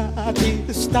is not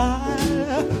his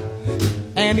style,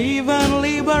 and even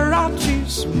Liberace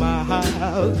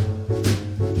smile,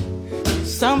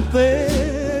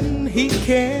 something he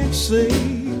can't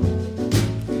see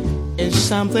is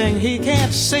something he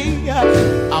can't see.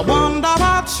 I wonder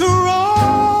what's wrong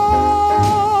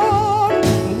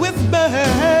with baby.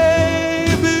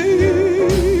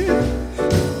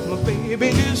 My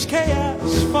baby just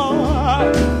cares for.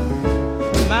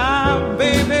 My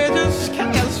baby just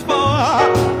cares for.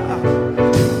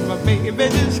 My baby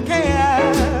just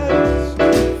cares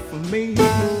for me.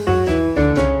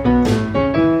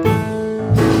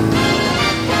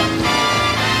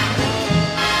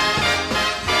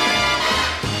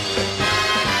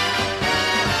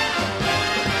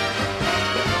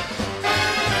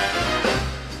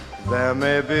 There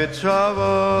may be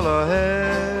trouble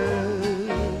ahead,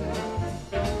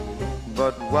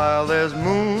 but while there's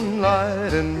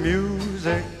moonlight and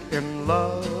music and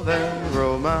love and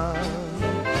romance,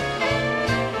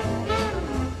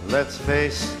 let's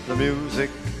face the music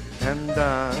and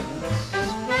dance.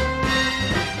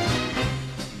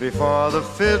 Before the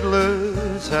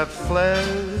fiddlers have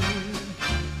fled,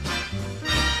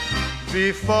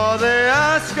 before they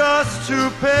ask us to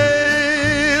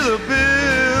pay the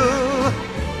bill,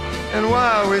 and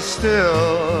while we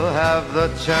still have the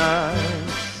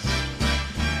chance,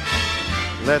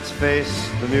 let's face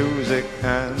the music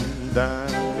and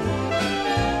dance.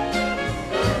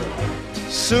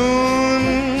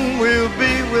 Soon we'll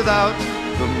be without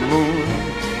the moon,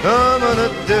 humming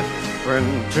a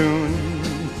different tune,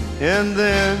 and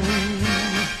then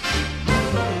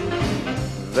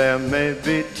there may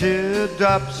be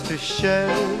teardrops to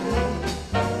shed.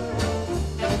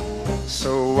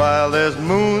 So while there's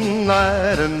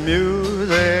moonlight and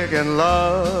music and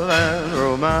love and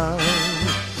romance,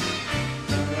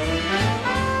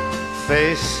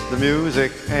 face the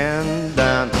music and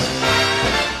dance.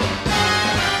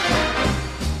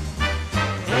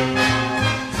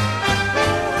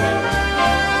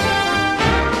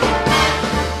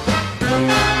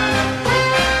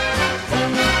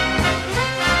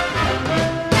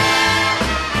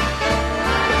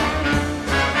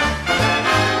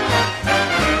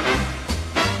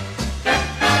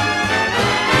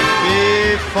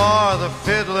 before the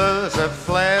fiddlers have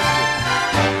fled,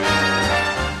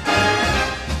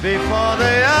 before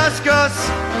they ask us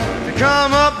to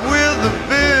come up with a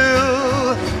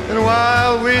bill, and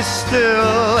while we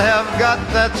still have got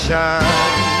that chance,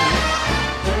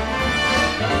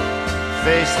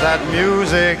 face that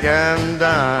music and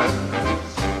dance.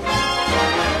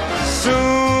 Soon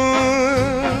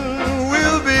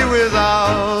we'll be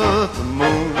without the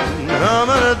moon,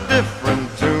 humming a different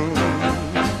tune,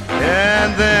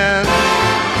 and then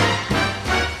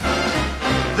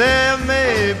there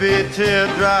may be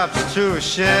teardrops to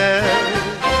shed.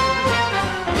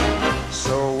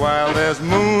 So while there's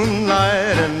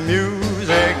moonlight and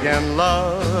music and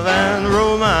love and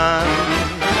romance,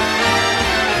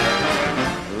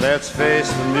 let's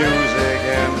face the music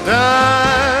and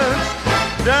dance,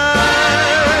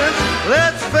 dance.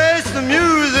 Let's face the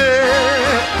music,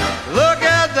 look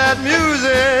at that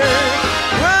music.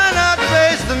 Why not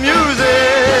face the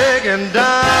music and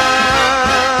dance?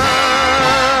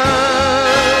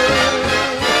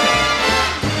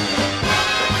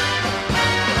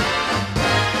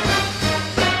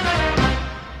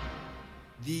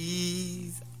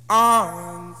 These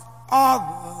arms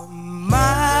are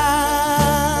mine.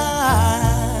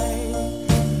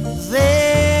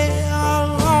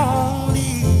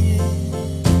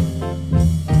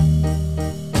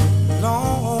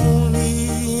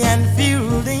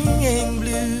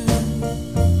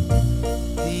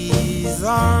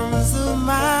 Arms of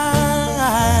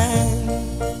mine,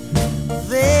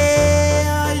 they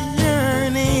are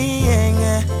yearning,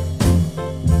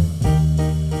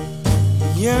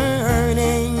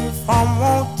 yearning from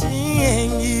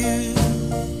wanting you.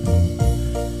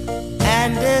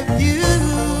 And if you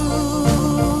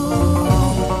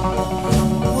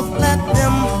would let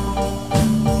them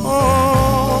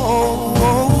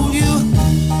hold you,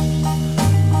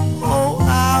 oh,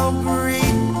 how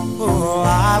grateful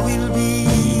I will be.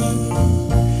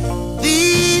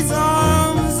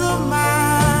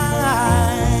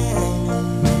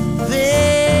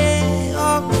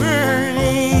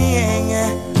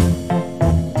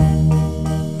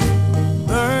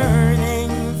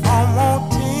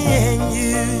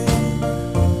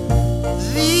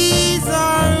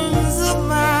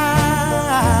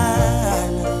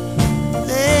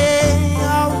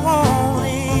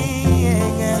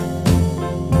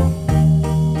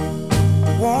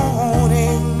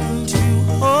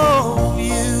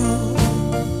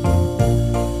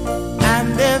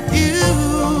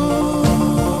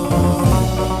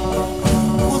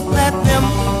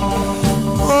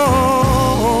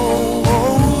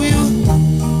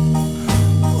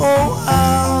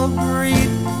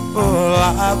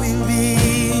 I will be.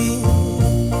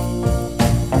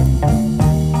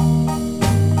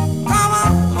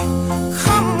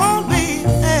 Come on, baby.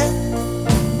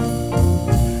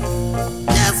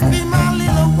 Just be my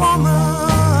little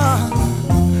woman.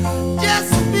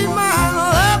 Just be my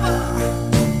lover.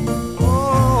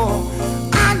 Oh,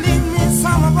 I need me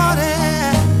somebody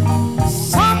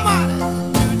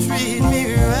to treat me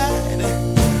right.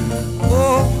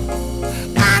 Oh,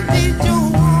 I need your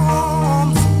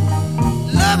arms,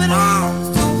 loving arms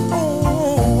to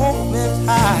hold me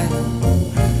tight.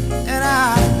 And I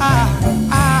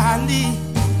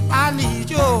need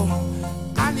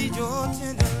your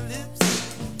tender lips.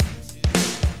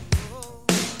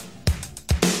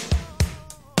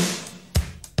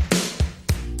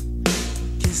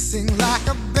 Kissing like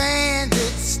a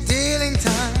bandit, stealing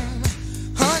time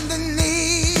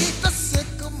underneath the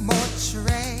sycamore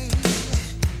tree.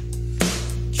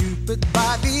 Cupid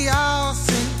by the hour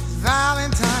sent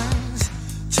Valentine's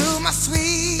to my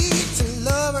sweet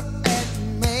lover at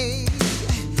May.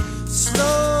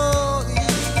 Slowly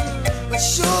but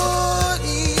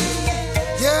surely,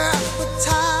 your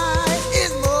appetite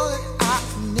is more than I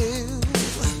knew.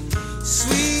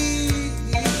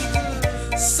 Sweetly,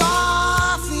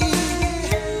 softly,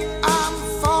 I'm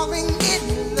falling in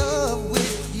love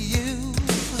with you.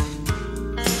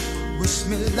 Wish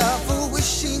me love, or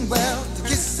wishing well, to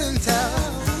kiss and tell.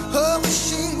 Oh,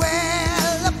 wishing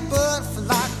well, a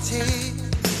butterfly tale.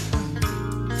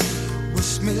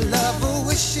 Wish me love, or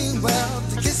wishing well,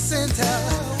 to kiss and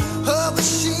tell. Oh,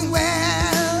 wishing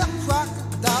well, a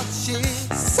crocodile chill.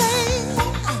 Say,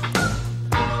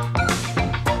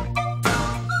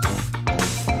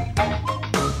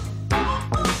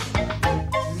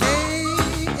 nay,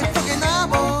 and fucking our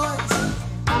boys.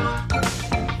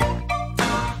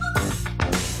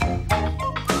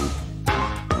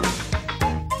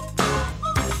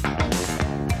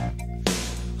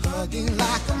 Hugging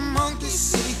like a monkey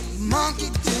see, monkey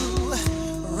do,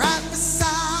 right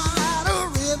beside a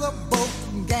riverboat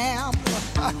gambler.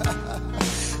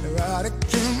 Gotta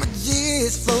keep my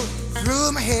G's float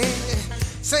through my head.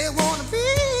 Say I wanna be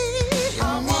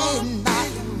a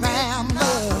midnight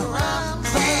rambler.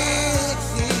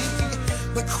 Quickly,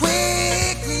 but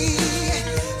quickly,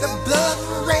 the blood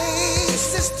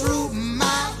races through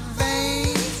my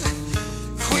veins.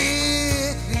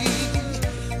 Quickly,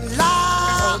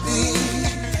 loudly,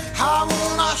 I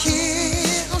wanna hear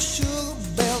those sugar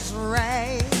bells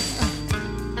ring.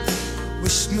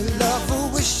 Wish me love or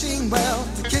wishing well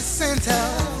to kiss and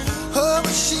tell. Her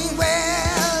wishing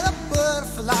well a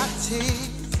butterfly tease.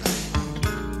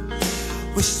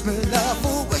 Wish me love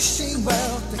or wishing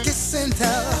well to kiss and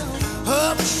tell.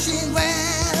 Her wishing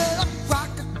well a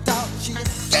crocodile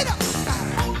cheese. Get up!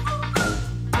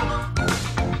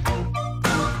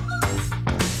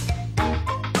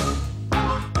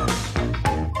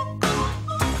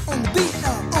 On the beat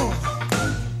now,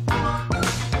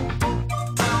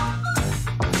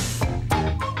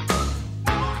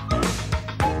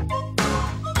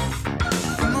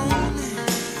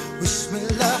 Wish me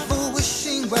love or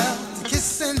wishing well to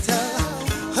kiss and tell.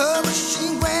 Her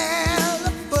wishing well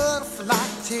a butterfly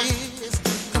tears.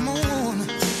 Come on,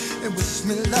 and wish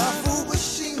me love or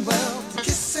wishing well to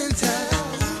kiss and tell.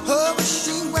 Her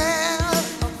wishing well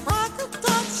a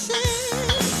crocodile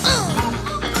cheese.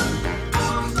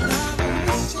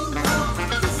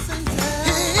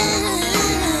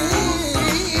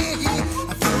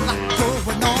 I feel like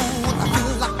going on. I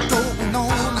feel like going on.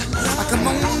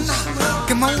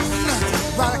 Come on,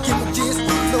 right, I keep my G's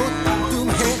float through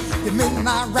my head. The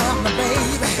midnight round, my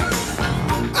baby.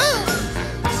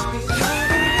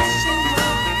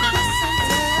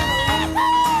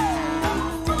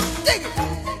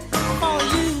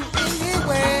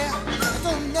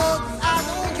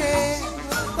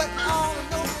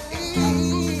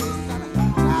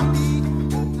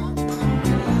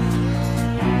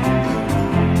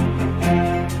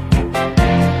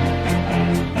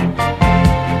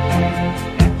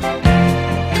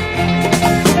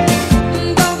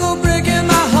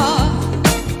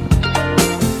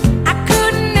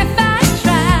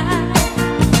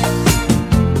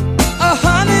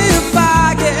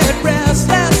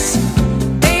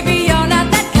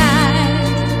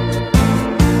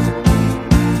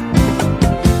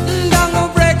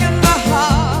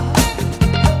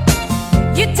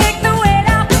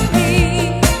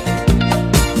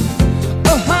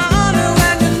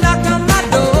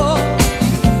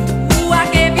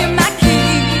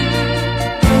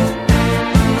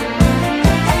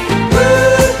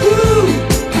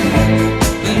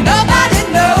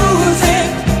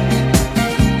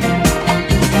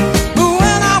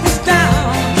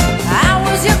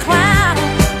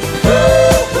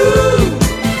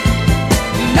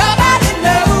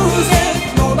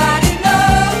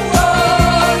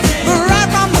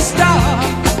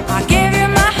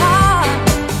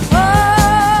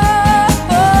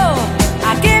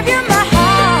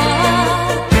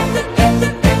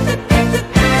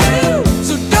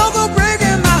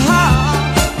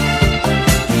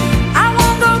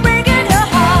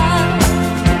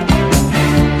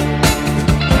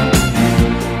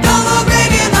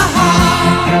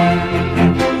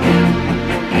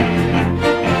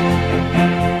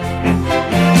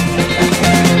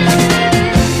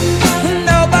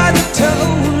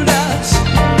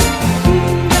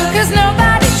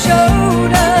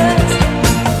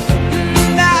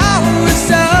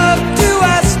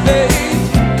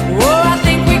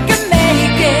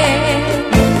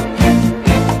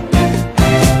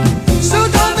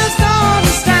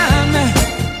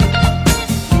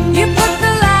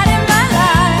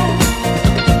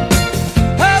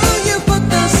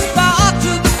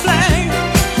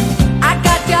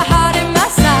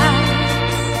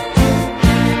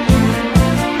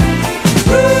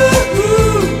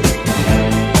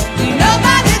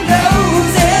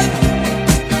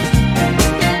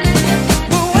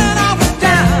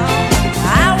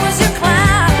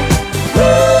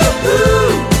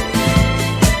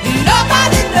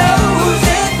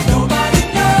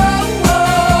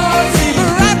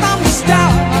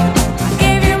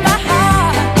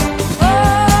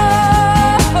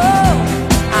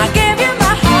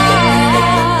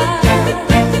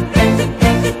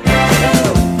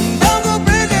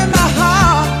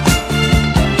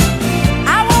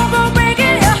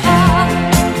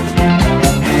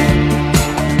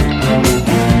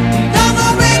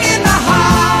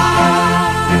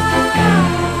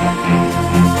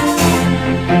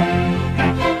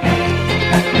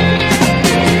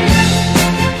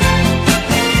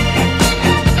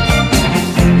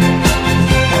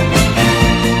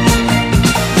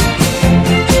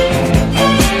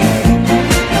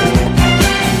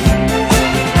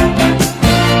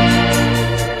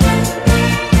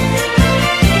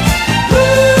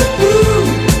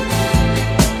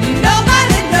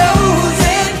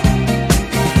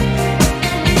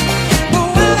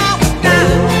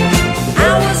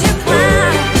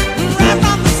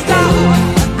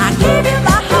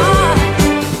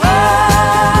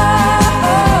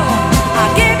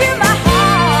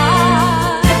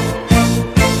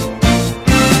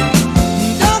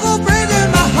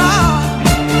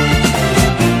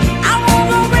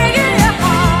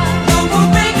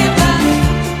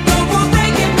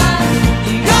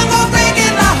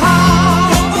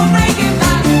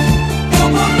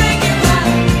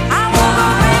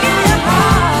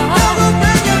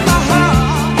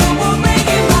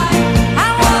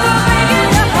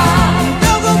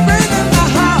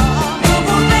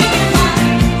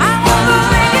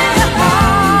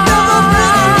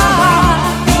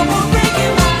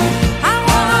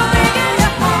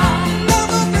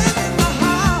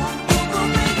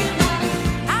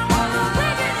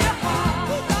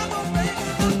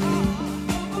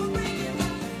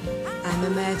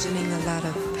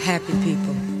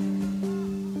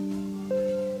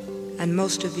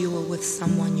 you are with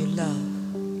someone you love,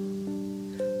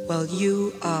 well,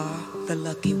 you are the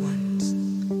lucky ones.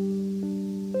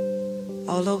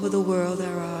 All over the world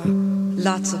there are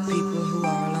lots of people who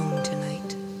are alone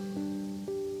tonight.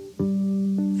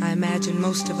 I imagine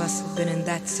most of us have been in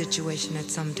that situation at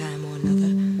some time or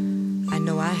another. I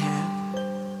know I have.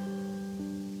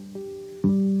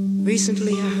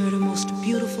 Recently I heard a most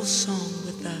beautiful song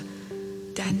with a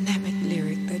dynamic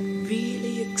lyric that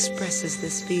really expresses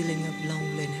this feeling of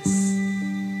loneliness.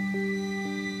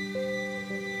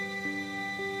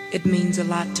 It means a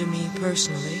lot to me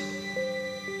personally,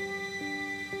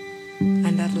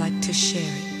 and I'd like to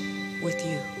share it with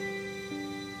you.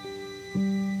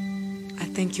 I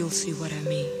think you'll see what I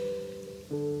mean.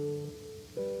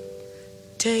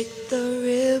 Take the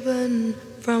ribbon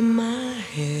from my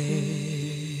hair,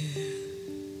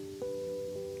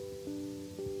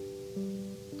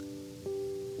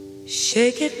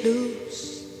 shake it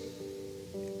loose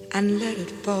and let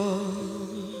it fall.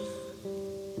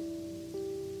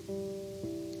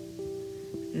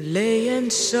 Laying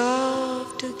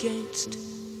soft against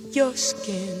your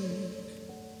skin,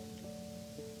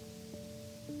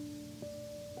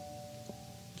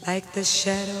 like the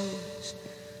shadows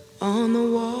on the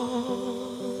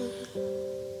wall.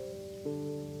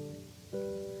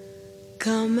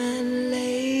 Come and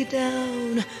lay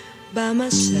down by my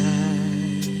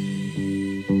side,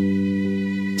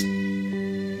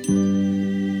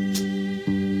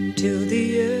 till the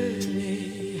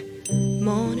early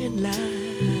morning light.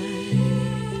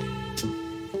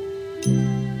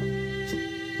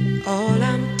 All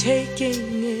I'm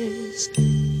taking is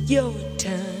your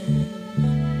time.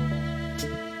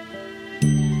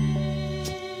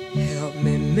 Help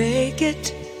me make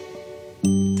it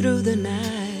through the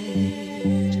night.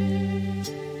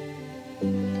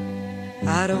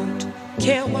 I don't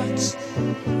care what's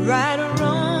right or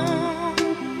wrong,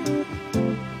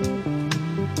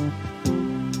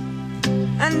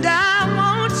 and I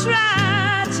won't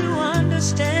try to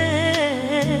understand.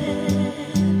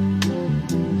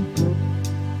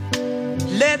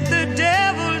 Let the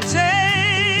devil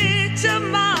take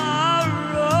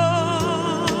tomorrow.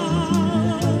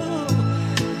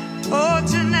 Oh,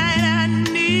 tonight I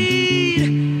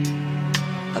need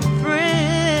a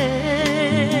friend.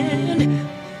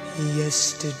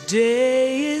 Yesterday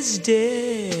is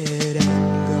dead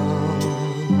and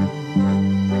gone,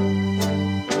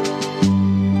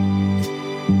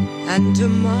 and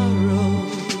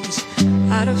tomorrow's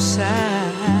out of sight.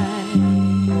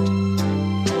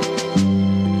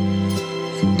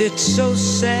 It's so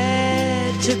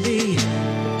sad to be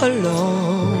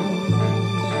alone.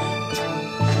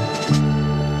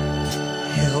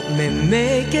 Help me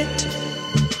make it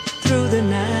through the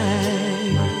night.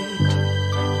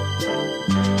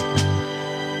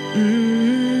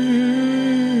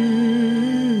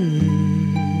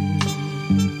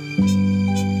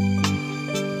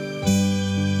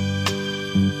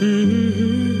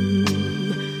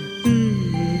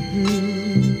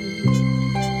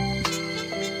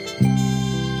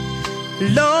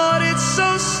 Lord, it's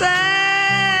so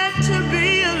sad to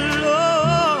be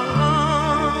alone.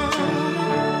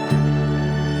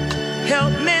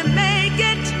 Help me make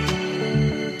it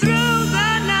through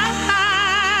the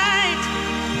night.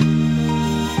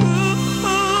 Ooh,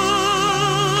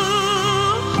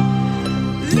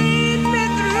 lead me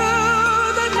through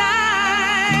the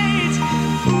night.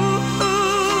 Ooh,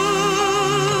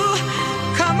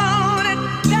 come on and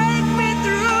take me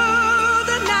through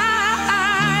the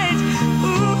night.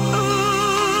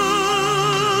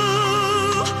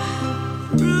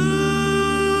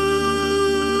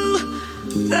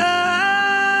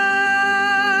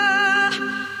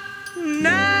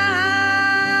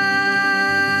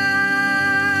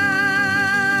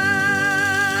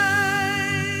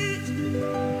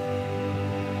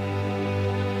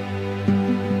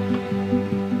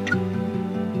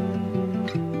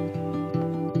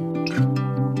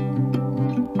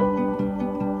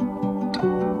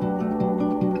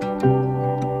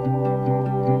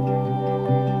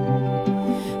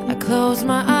 I close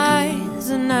my eyes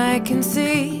and I can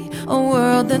see a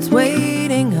world that's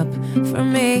waiting up for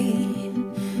me,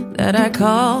 that I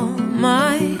call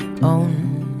my own.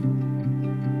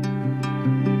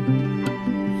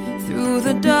 Through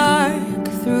the dark,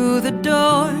 through the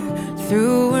door,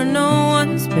 through where no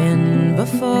one's been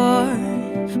before,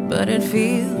 but it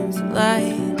feels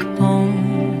like home.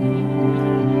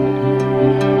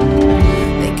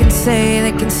 They can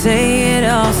say it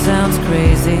all sounds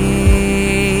crazy.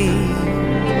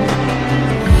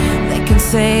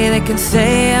 They can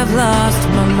say I've lost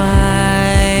my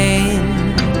mind.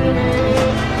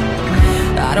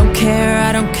 I don't care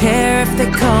care if they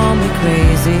call me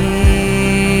crazy.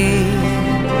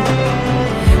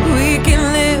 We can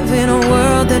live in a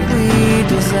world that we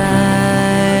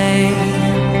design.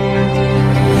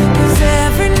 'Cause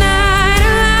every night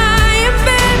I lie in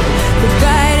bed, the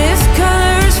brightest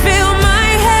colors fill my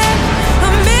head.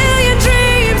 A million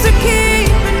dreams are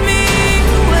keeping me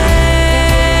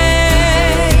awake.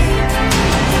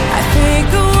 I think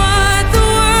of what the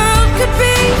world could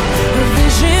be, a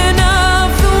vision of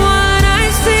the one I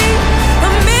see.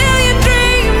 A million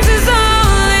dreams is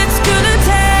all it's gonna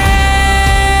take.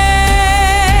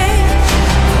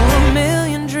 Oh, a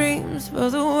million dreams for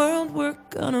the world we're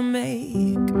gonna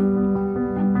make.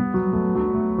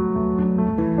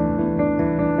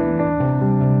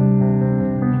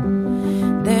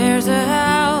 There's a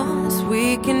house we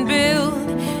can build.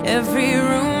 Every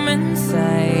room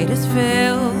inside is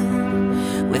filled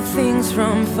with things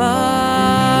from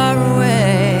far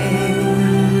away.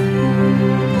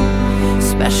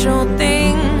 Special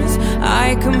things I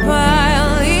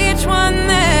compile, each one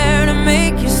there to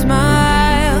make you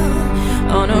smile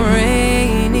on a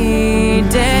rainy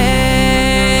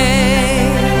day.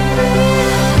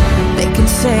 They can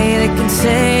say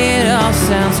it all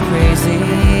sounds crazy.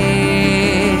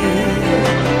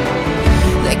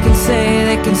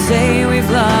 They can say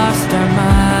we've lost our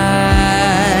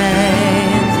minds.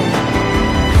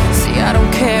 See, I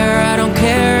don't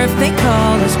care if they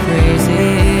call us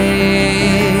crazy.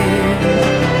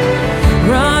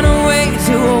 Run away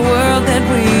to a world that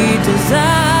we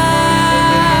design.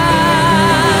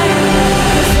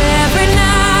 'Cause every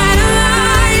night I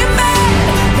lie in bed,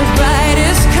 the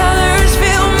brightest colors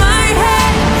fill my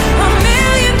head. A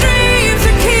million dreams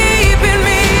are keeping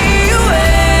me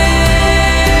awake.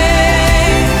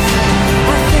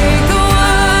 I think of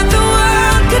what the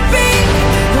world could be,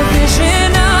 a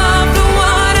vision of the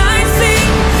one I see.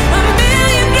 A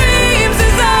million dreams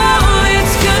is all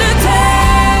it's gonna take.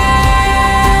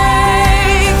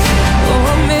 Oh,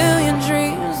 a million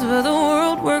dreams for the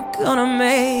world we're gonna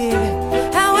make.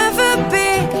 However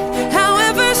big,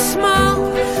 however small,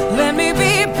 let me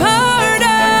be part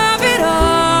of it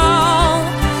all.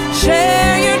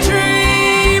 Share your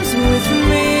dreams with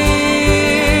me.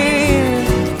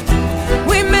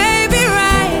 We may be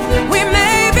right, we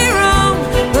may be wrong,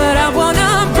 but I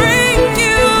wanna bring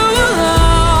you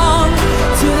along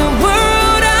to the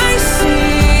world I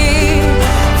see,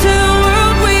 to the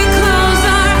world we close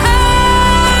our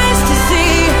eyes to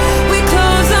see. We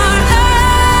close our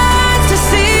eyes to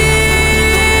see.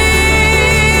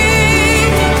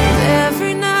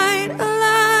 Every night I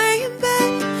lie in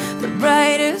bed, the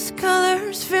brightest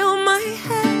colors fill my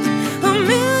head. A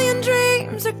million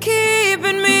dreams are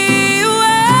keeping me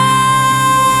awake.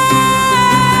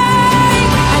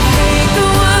 I think of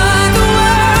what the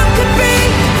world could be,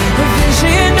 a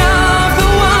vision of the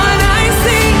one I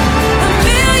see. A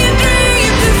million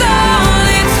dreams is all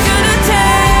it's gonna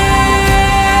take.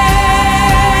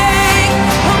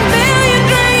 A million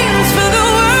dreams for the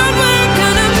world we're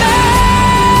gonna make.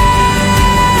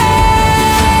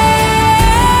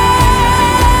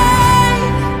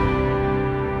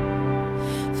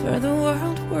 For the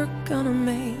world we're gonna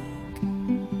make.